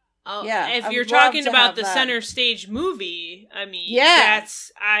 Yeah. If you're talking about the Center Stage movie, I mean, that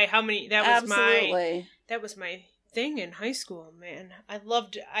was my thing in high school, man. I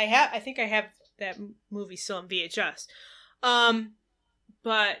think I have that movie still on VHS.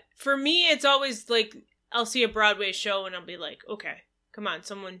 But for me, it's always like, I'll see a Broadway show and I'll be like, okay, come on,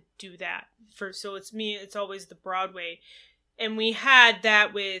 someone do that. So it's me, it's always the Broadway. And we had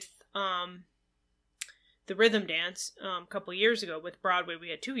that with the Rhythm Dance a couple years ago with Broadway. We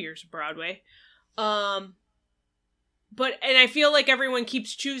had 2 years of Broadway. And I feel like everyone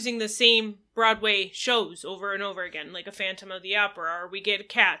keeps choosing the same Broadway shows over and over again, like a Phantom of the Opera, or We Get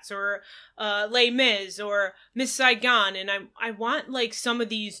Cats, or Les Mis, or Miss Saigon. And I want like some of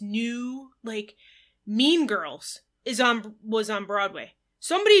these new, like Mean Girls was on Broadway.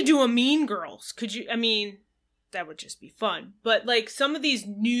 Somebody do a Mean Girls. Could you? I mean, that would just be fun. But like some of these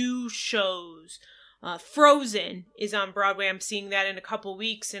new shows, Frozen is on Broadway. I'm seeing that in a couple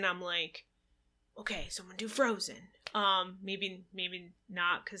weeks, and I'm like, okay, someone do Frozen. Maybe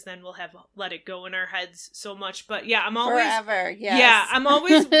not, because then we'll have Let It Go in our heads so much. But yeah, I'm always forever. Yes. Yeah, I'm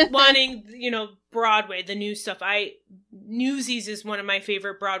always wanting, Broadway, the new stuff. Newsies is one of my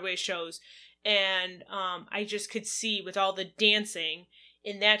favorite Broadway shows, and I just could see with all the dancing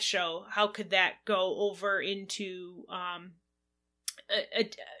in that show, how could that go over into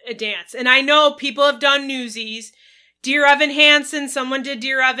a dance? And I know people have done Newsies. Dear Evan Hansen, someone did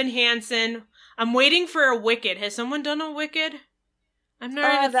Dear Evan Hansen. I'm waiting for a Wicked. Has someone done a Wicked? I'm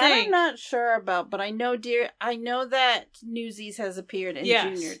not I'm not sure about, but I know that Newsies has appeared in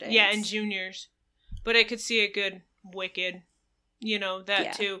Junior Days. Yeah, in juniors. But I could see a good Wicked,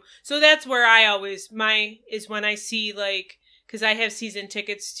 too. So that's where I always, is when I see, like, because I have season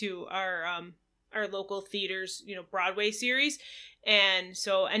tickets to our local theaters, Broadway series. And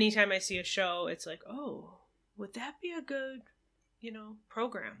so anytime I see a show, it's like, oh, would that be a good,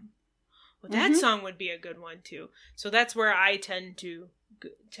 program? Well, that song would be a good one too. So that's where I tend to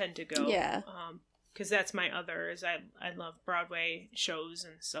go. Yeah. Because that's my other, is I love Broadway shows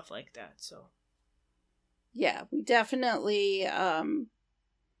and stuff like that. So. Yeah, we definitely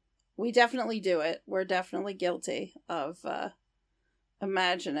do it. We're definitely guilty of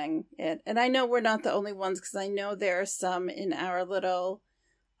imagining it. And I know we're not the only ones, because I know there are some in our little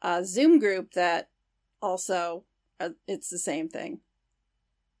Zoom group that also, it's the same thing.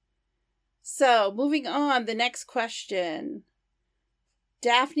 So, moving on, the next question.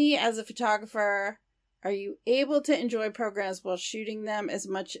 Daphne, as a photographer, are you able to enjoy programs while shooting them as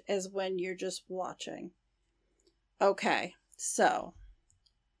much as when you're just watching? Okay, so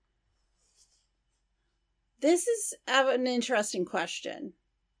this is an interesting question.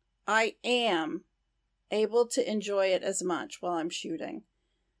 I am able to enjoy it as much while I'm shooting.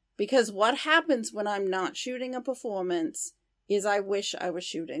 Because what happens when I'm not shooting a performance is I wish I was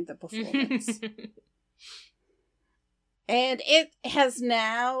shooting the performance. And it has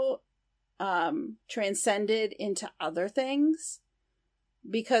now transcended into other things,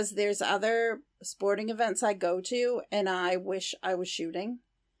 because there's other sporting events I go to and I wish I was shooting,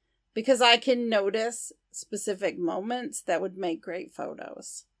 because I can notice specific moments that would make great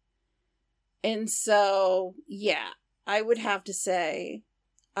photos. And so, yeah, I would have to say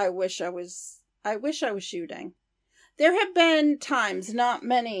I wish I was shooting. There have been times, not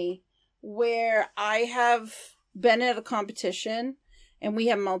many, where I have been at a competition and we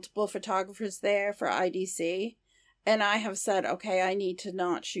have multiple photographers there for IDC, and I have said, okay, I need to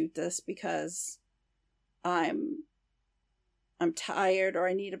not shoot this because I'm tired or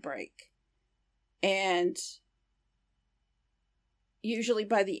I need a break. And usually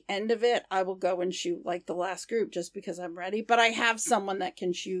by the end of it, I will go and shoot like the last group just because I'm ready. But I have someone that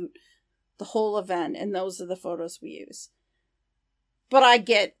can shoot the whole event, and those are the photos we use. But I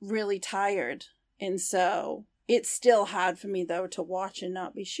get really tired, and so it's still hard for me though to watch and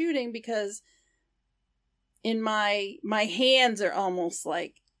not be shooting, because in my hands are almost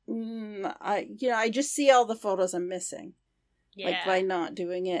like I just see all the photos I'm missing, like by not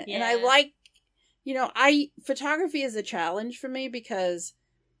doing it. And I like, photography is a challenge for me, because,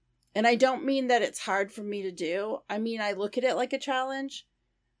 and I don't mean that it's hard for me to do. I mean, I look at it like a challenge,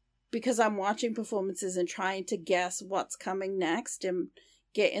 because I'm watching performances and trying to guess what's coming next and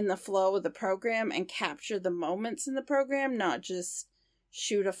get in the flow of the program and capture the moments in the program, not just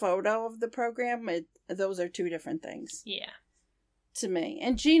shoot a photo of the program. Those are two different things. Yeah. To me.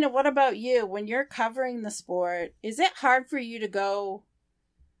 And Gina, what about you? When you're covering the sport, is it hard for you to go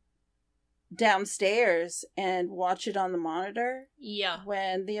downstairs and watch it on the monitor? Yeah.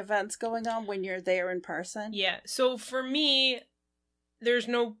 When the event's going on, when you're there in person? Yeah. So for me, there's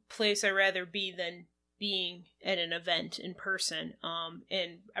no place I'd rather be than being at an event in person.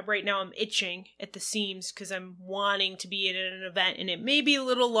 And right now I'm itching at the seams because I'm wanting to be at an event, and it may be a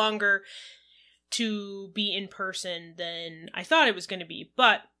little longer to be in person than I thought it was going to be,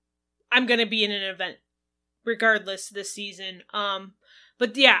 but I'm going to be in an event regardless this season.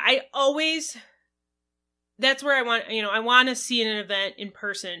 But yeah, that's where I want to see an event in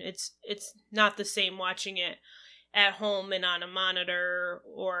person. It's not the same watching it at home and on a monitor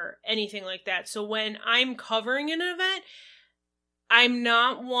or anything like that. So when I'm covering an event, I'm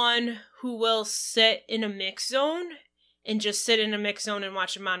not one who will sit in a mix zone and just sit in a mix zone and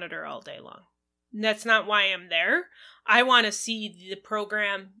watch a monitor all day long. That's not why I'm there. I want to see the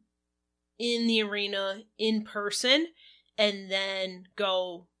program in the arena in person and then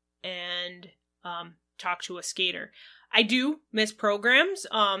go and talk to a skater. I do miss programs.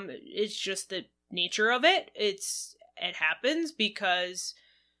 It's just the nature of it. It happens because,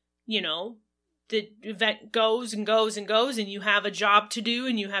 the event goes and goes and goes, and you have a job to do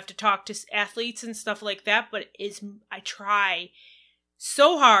and you have to talk to athletes and stuff like that. But I try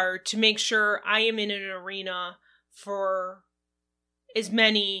so hard to make sure I am in an arena for as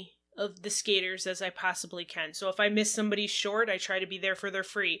many of the skaters as I possibly can. So if I miss somebody short, I try to be there for their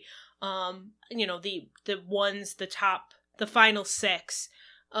free. The final six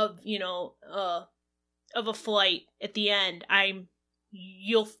of a flight at the end,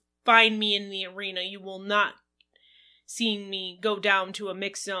 you'll find me in the arena. You will not see me go down to a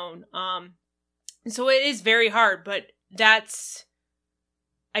mix zone. So it is very hard, but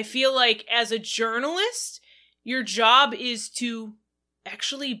I feel like as a journalist, your job is to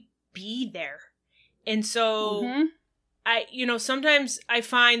actually be there. And so sometimes I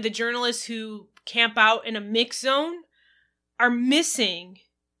find the journalists who camp out in a mix zone are missing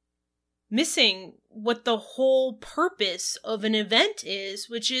what the whole purpose of an event is,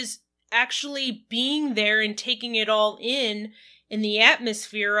 which is actually being there and taking it all in the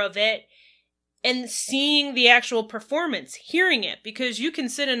atmosphere of it and seeing the actual performance, hearing it, because you can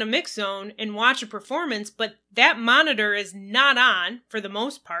sit in a mix zone and watch a performance, but that monitor is not on for the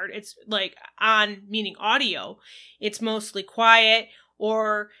most part. It's like on, meaning audio. It's mostly quiet,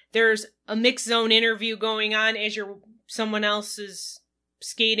 or there's a mix zone interview going on as someone else is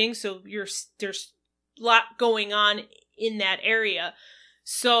skating, so there's a lot going on in that area.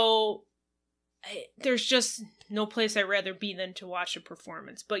 So there's just no place I'd rather be than to watch a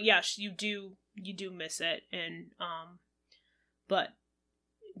performance. But yes, you do miss it, and but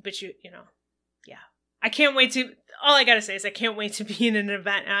yeah, I can't wait to. All I gotta say is I can't wait to be in an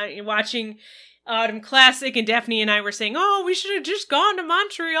event watching Autumn Classic, and Daphne and I were saying, "Oh, we should have just gone to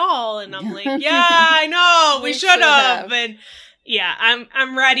Montreal," and I'm like, "Yeah, I know, we should have." And yeah,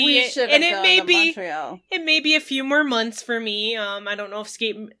 I'm ready. We should have gone to Montreal. It may be a few more months for me. I don't know if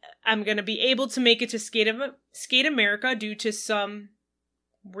I'm going to be able to make it to Skate America due to some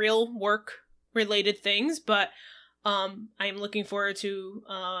real work related things, but I'm looking forward to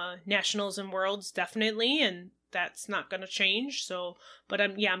Nationals and Worlds definitely, and that's not going to change. So, but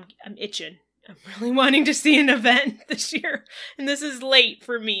I'm itching. I'm really wanting to see an event this year, and this is late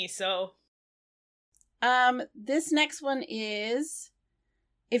for me, so. This next one is,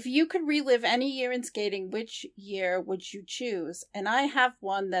 if you could relive any year in skating, which year would you choose? And I have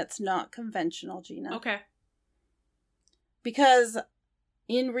one that's not conventional, Gina. Okay. Because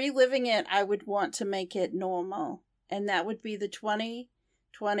in reliving it, I would want to make it normal. And that would be the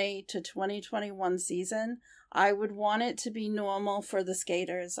 2020 to 2021 season. I would want it to be normal for the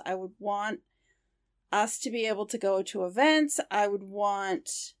skaters. I would want us to be able to go to events. I would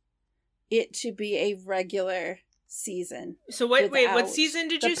want it to be a regular season. So wait, what season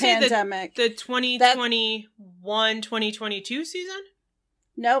did you say? Pandemic. The 2021, 2022 season?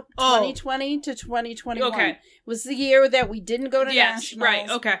 Nope. 2020 to 2021. Okay. Was the year that we didn't go to Nationals. Right,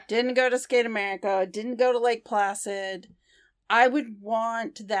 okay. Didn't go to Skate America. Didn't go to Lake Placid. I would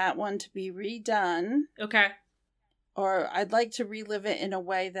want that one to be redone. Okay. Or I'd like to relive it in a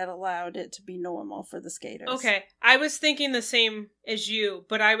way that allowed it to be normal for the skaters. Okay. I was thinking the same as you,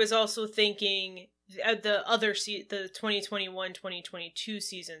 but I was also thinking the 2021-2022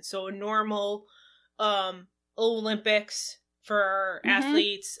 season. So a normal Olympics for our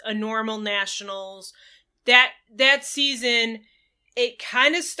athletes, a normal Nationals. That season, it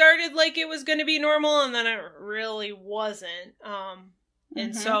kind of started like it was going to be normal, and then it really wasn't.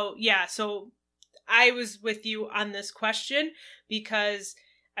 And so, yeah, so I was with you on this question because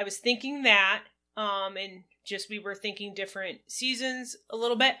I was thinking that, and Just we were thinking different seasons a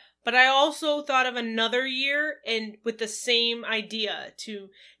little bit. But I also thought of another year and with the same idea to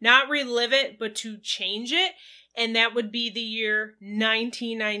not relive it, but to change it. And that would be the year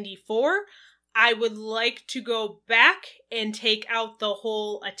 1994. I would like to go back and take out the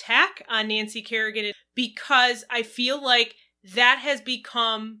whole attack on Nancy Kerrigan because I feel like that has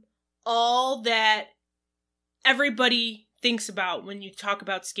become all that everybody thinks about when you talk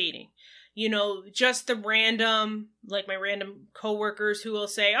about skating. You know, just the random, like my random coworkers who will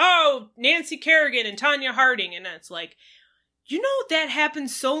say, oh, Nancy Kerrigan and Tanya Harding. And it's like, you know, that happened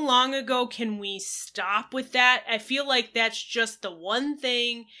so long ago. Can we stop with that? I feel like that's just the one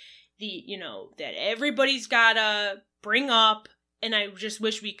thing that everybody's gotta bring up. And I just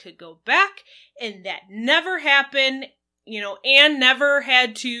wish we could go back, and that never happened. Anne never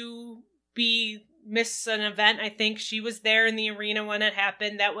had to miss an event. I think she was there in the arena when it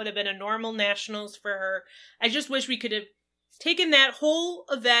happened. That would have been a normal nationals for her. I just wish we could have taken that whole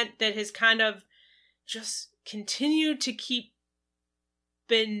event that has kind of just continued to keep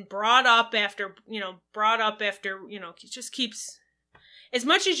been brought up after, it just keeps, as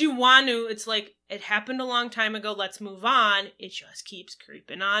much as you want to, it's like, it happened a long time ago, let's move on. It just keeps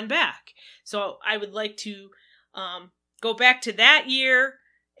creeping on back. So I would like to go back to that year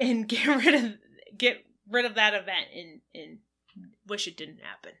and get rid of that event and wish it didn't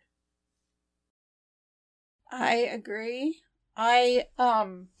happen. I agree. I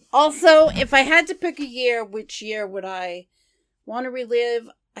also, if I had to pick a year, which year would I want to relive?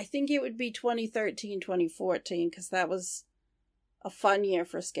 I think it would be 2013, 2014, because that was a fun year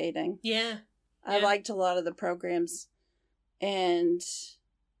for skating. Yeah. I liked a lot of the programs. And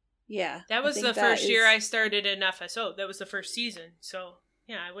yeah. That was the first year I started in FSO. That was the first season. So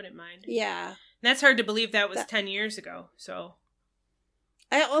yeah, I wouldn't mind. Yeah. And that's hard to believe that was 10 years ago. So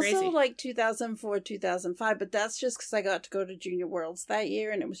I also like 2004, 2005, but that's just because I got to go to Junior Worlds that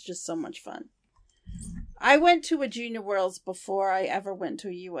year, and it was just so much fun. I went to a Junior Worlds before I ever went to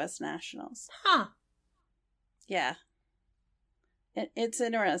a U.S. Nationals. Huh. Yeah. It's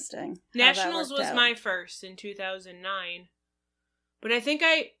interesting. Nationals was my first in 2009. But I think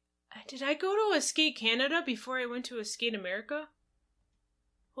did I go to a Skate Canada before I went to a Skate America?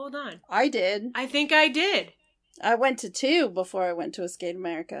 Hold on. I did. I think I did. I went to 2 before I went to a Skate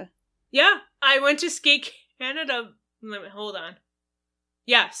America. Yeah, I went to Skate Canada. Hold on.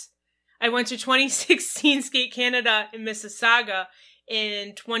 Yes. I went to 2016 Skate Canada in Mississauga.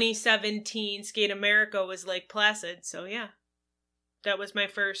 In 2017, Skate America was Lake Placid. So yeah. That was my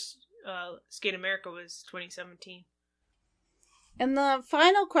first Skate America was 2017. And the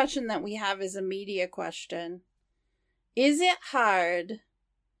final question that we have is a media question. Is it hard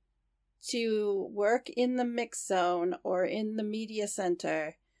to work in the mix zone or in the media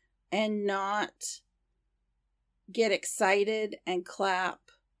center and not get excited and clap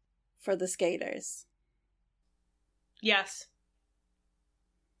for the skaters? Yes.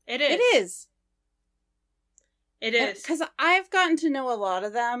 It is. It is. It is. Because I've gotten to know a lot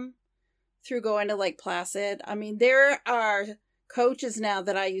of them through going to Lake Placid. I mean, there are coaches now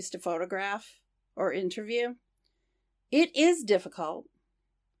that I used to photograph or interview. It is difficult.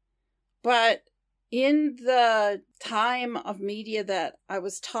 But in the time of media that I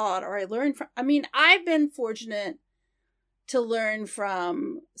was taught or I learned from, I mean, I've been fortunate to learn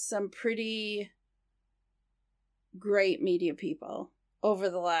from some pretty great media people over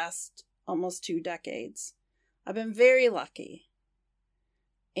the last almost 2 decades. I've been very lucky.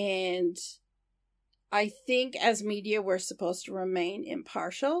 And I think as media, we're supposed to remain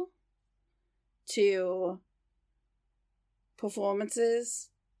impartial to performances.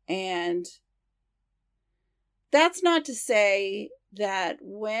 And that's not to say that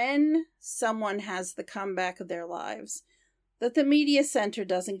when someone has the comeback of their lives, that the media center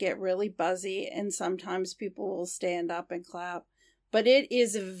doesn't get really buzzy and sometimes people will stand up and clap. But it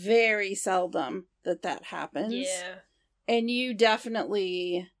is very seldom that happens. Yeah. And you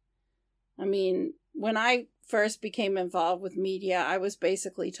definitely, I mean, when I first became involved with media, I was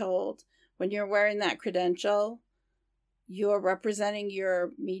basically told, when you're wearing that credential, you're representing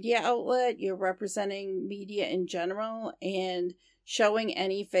your media outlet, you're representing media in general, and showing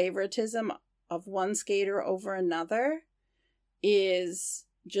any favoritism of one skater over another is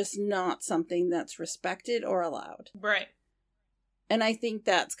just not something that's respected or allowed. Right. And I think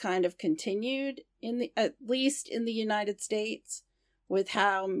that's kind of continued at least in the United States with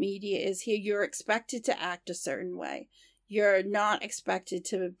how media is here. You're expected to act a certain way. You're not expected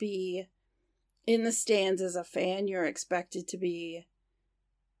to be in the stands as a fan. You're expected to be,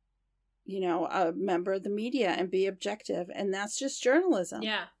 a member of the media and be objective. And that's just journalism.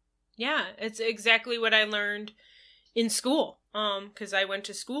 Yeah. Yeah, it's exactly what I learned in school. Because I went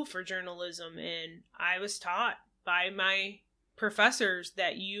to school for journalism, and I was taught by my professors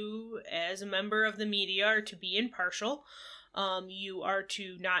that you, as a member of the media, are to be impartial. You are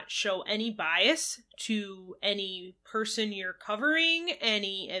to not show any bias to any person you're covering,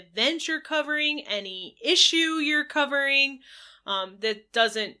 any event you're covering, any issue you're covering. That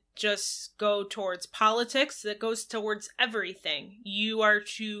doesn't just go towards politics, that goes towards everything. You are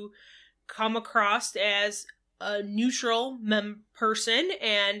to come across as a neutral person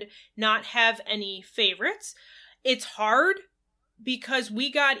and not have any favorites. It's hard because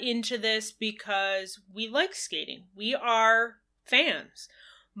we got into this because we like skating. We are fans.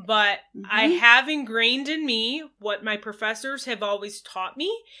 But I have ingrained in me what my professors have always taught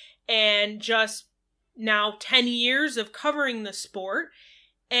me, and just now 10 years of covering the sport.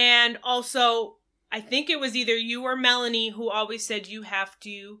 And also, I think it was either you or Melanie who always said you have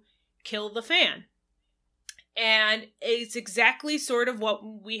to kill the fan. And it's exactly sort of what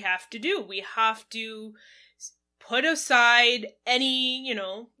we have to do. We have to put aside any,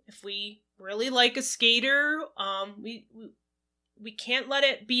 if we really like a skater, we can't let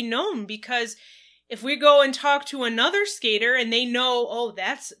it be known, because if we go and talk to another skater and they know, oh,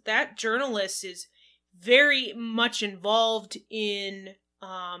 that journalist is very much involved in,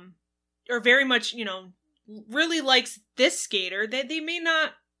 or very much, really likes this skater, that they may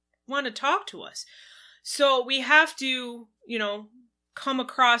not want to talk to us. So we have to, come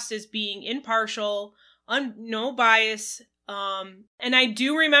across as being impartial, no bias. And I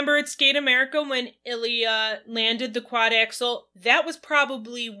do remember at Skate America when Ilya landed the quad axel, that was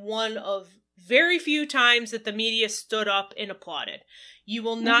probably one of very few times that the media stood up and applauded. You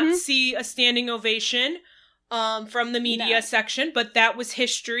will not see a standing ovation from the media section, but that was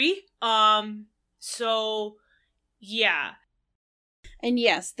history. So, yeah. And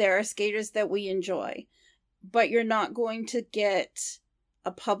yes, there are skaters that we enjoy, but you're not going to get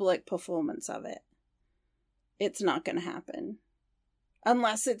a public performance of it. It's not going to happen.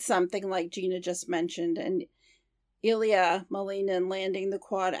 Unless it's something like Gina just mentioned, and Ilya Malinin landing the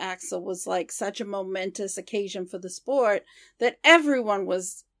quad axel was like such a momentous occasion for the sport that everyone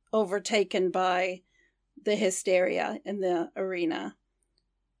was overtaken by the hysteria in the arena.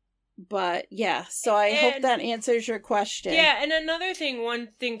 But yeah, so I hope that answers your question. Yeah, and one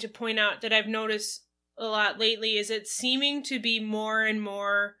thing to point out that I've noticed a lot lately is it's seeming to be more and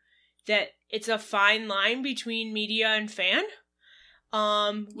more that it's a fine line between media and fan.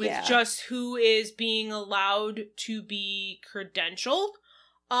 With just who is being allowed to be credentialed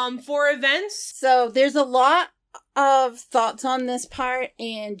for events. So there's a lot of thoughts on this part,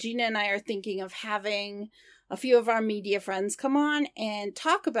 and Gina and I are thinking of having a few of our media friends come on and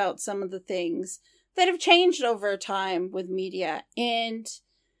talk about some of the things that have changed over time with media and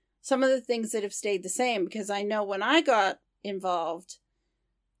some of the things that have stayed the same. Because I know when I got involved,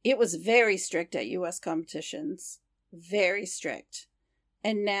 it was very strict at U.S. competitions. Very strict.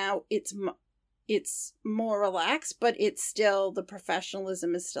 And now it's more relaxed, but it's still, the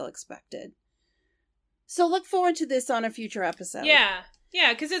professionalism is still expected. So look forward to this on a future episode. Yeah,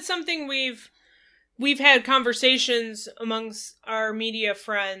 because it's something we've had conversations amongst our media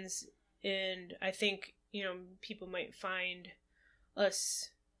friends, and I think, people might find us,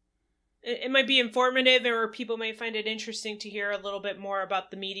 it might be informative, or people might find it interesting to hear a little bit more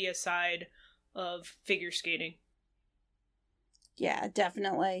about the media side of figure skating. Yeah,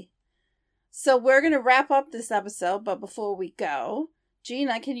 definitely. So we're going to wrap up this episode, but before we go,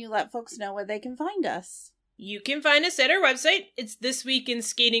 Gina, can you let folks know where they can find us? You can find us at our website. It's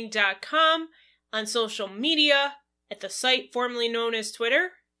thisweekinskating.com, on social media, at the site formerly known as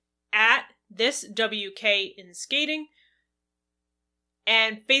Twitter, at thiswkinskating,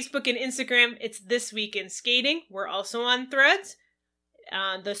 and Facebook and Instagram, it's This Week in Skating. We're also on Threads,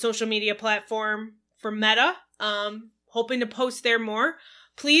 the social media platform for Meta. Hoping to post there more.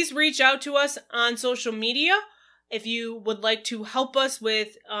 Please reach out to us on social media if you would like to help us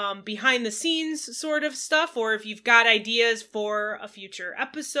with behind the scenes sort of stuff, or if you've got ideas for a future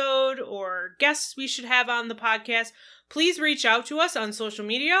episode or guests we should have on the podcast. Please reach out to us on social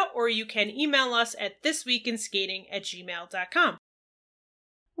media, or you can email us at thisweekinskating@gmail.com.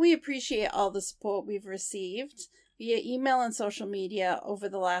 We appreciate all the support we've received via email and social media over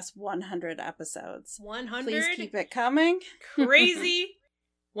the last 100 episodes. 100? Please keep it coming. Crazy.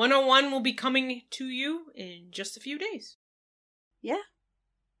 101 will be coming to you in just a few days. Yeah.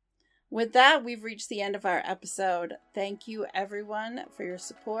 With that, we've reached the end of our episode. Thank you, everyone, for your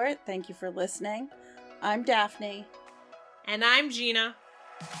support. Thank you for listening. I'm Daphne. And I'm Gina.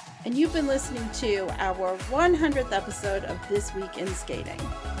 And you've been listening to our 100th episode of This Week in Skating.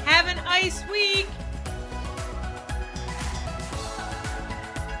 Have an ice week!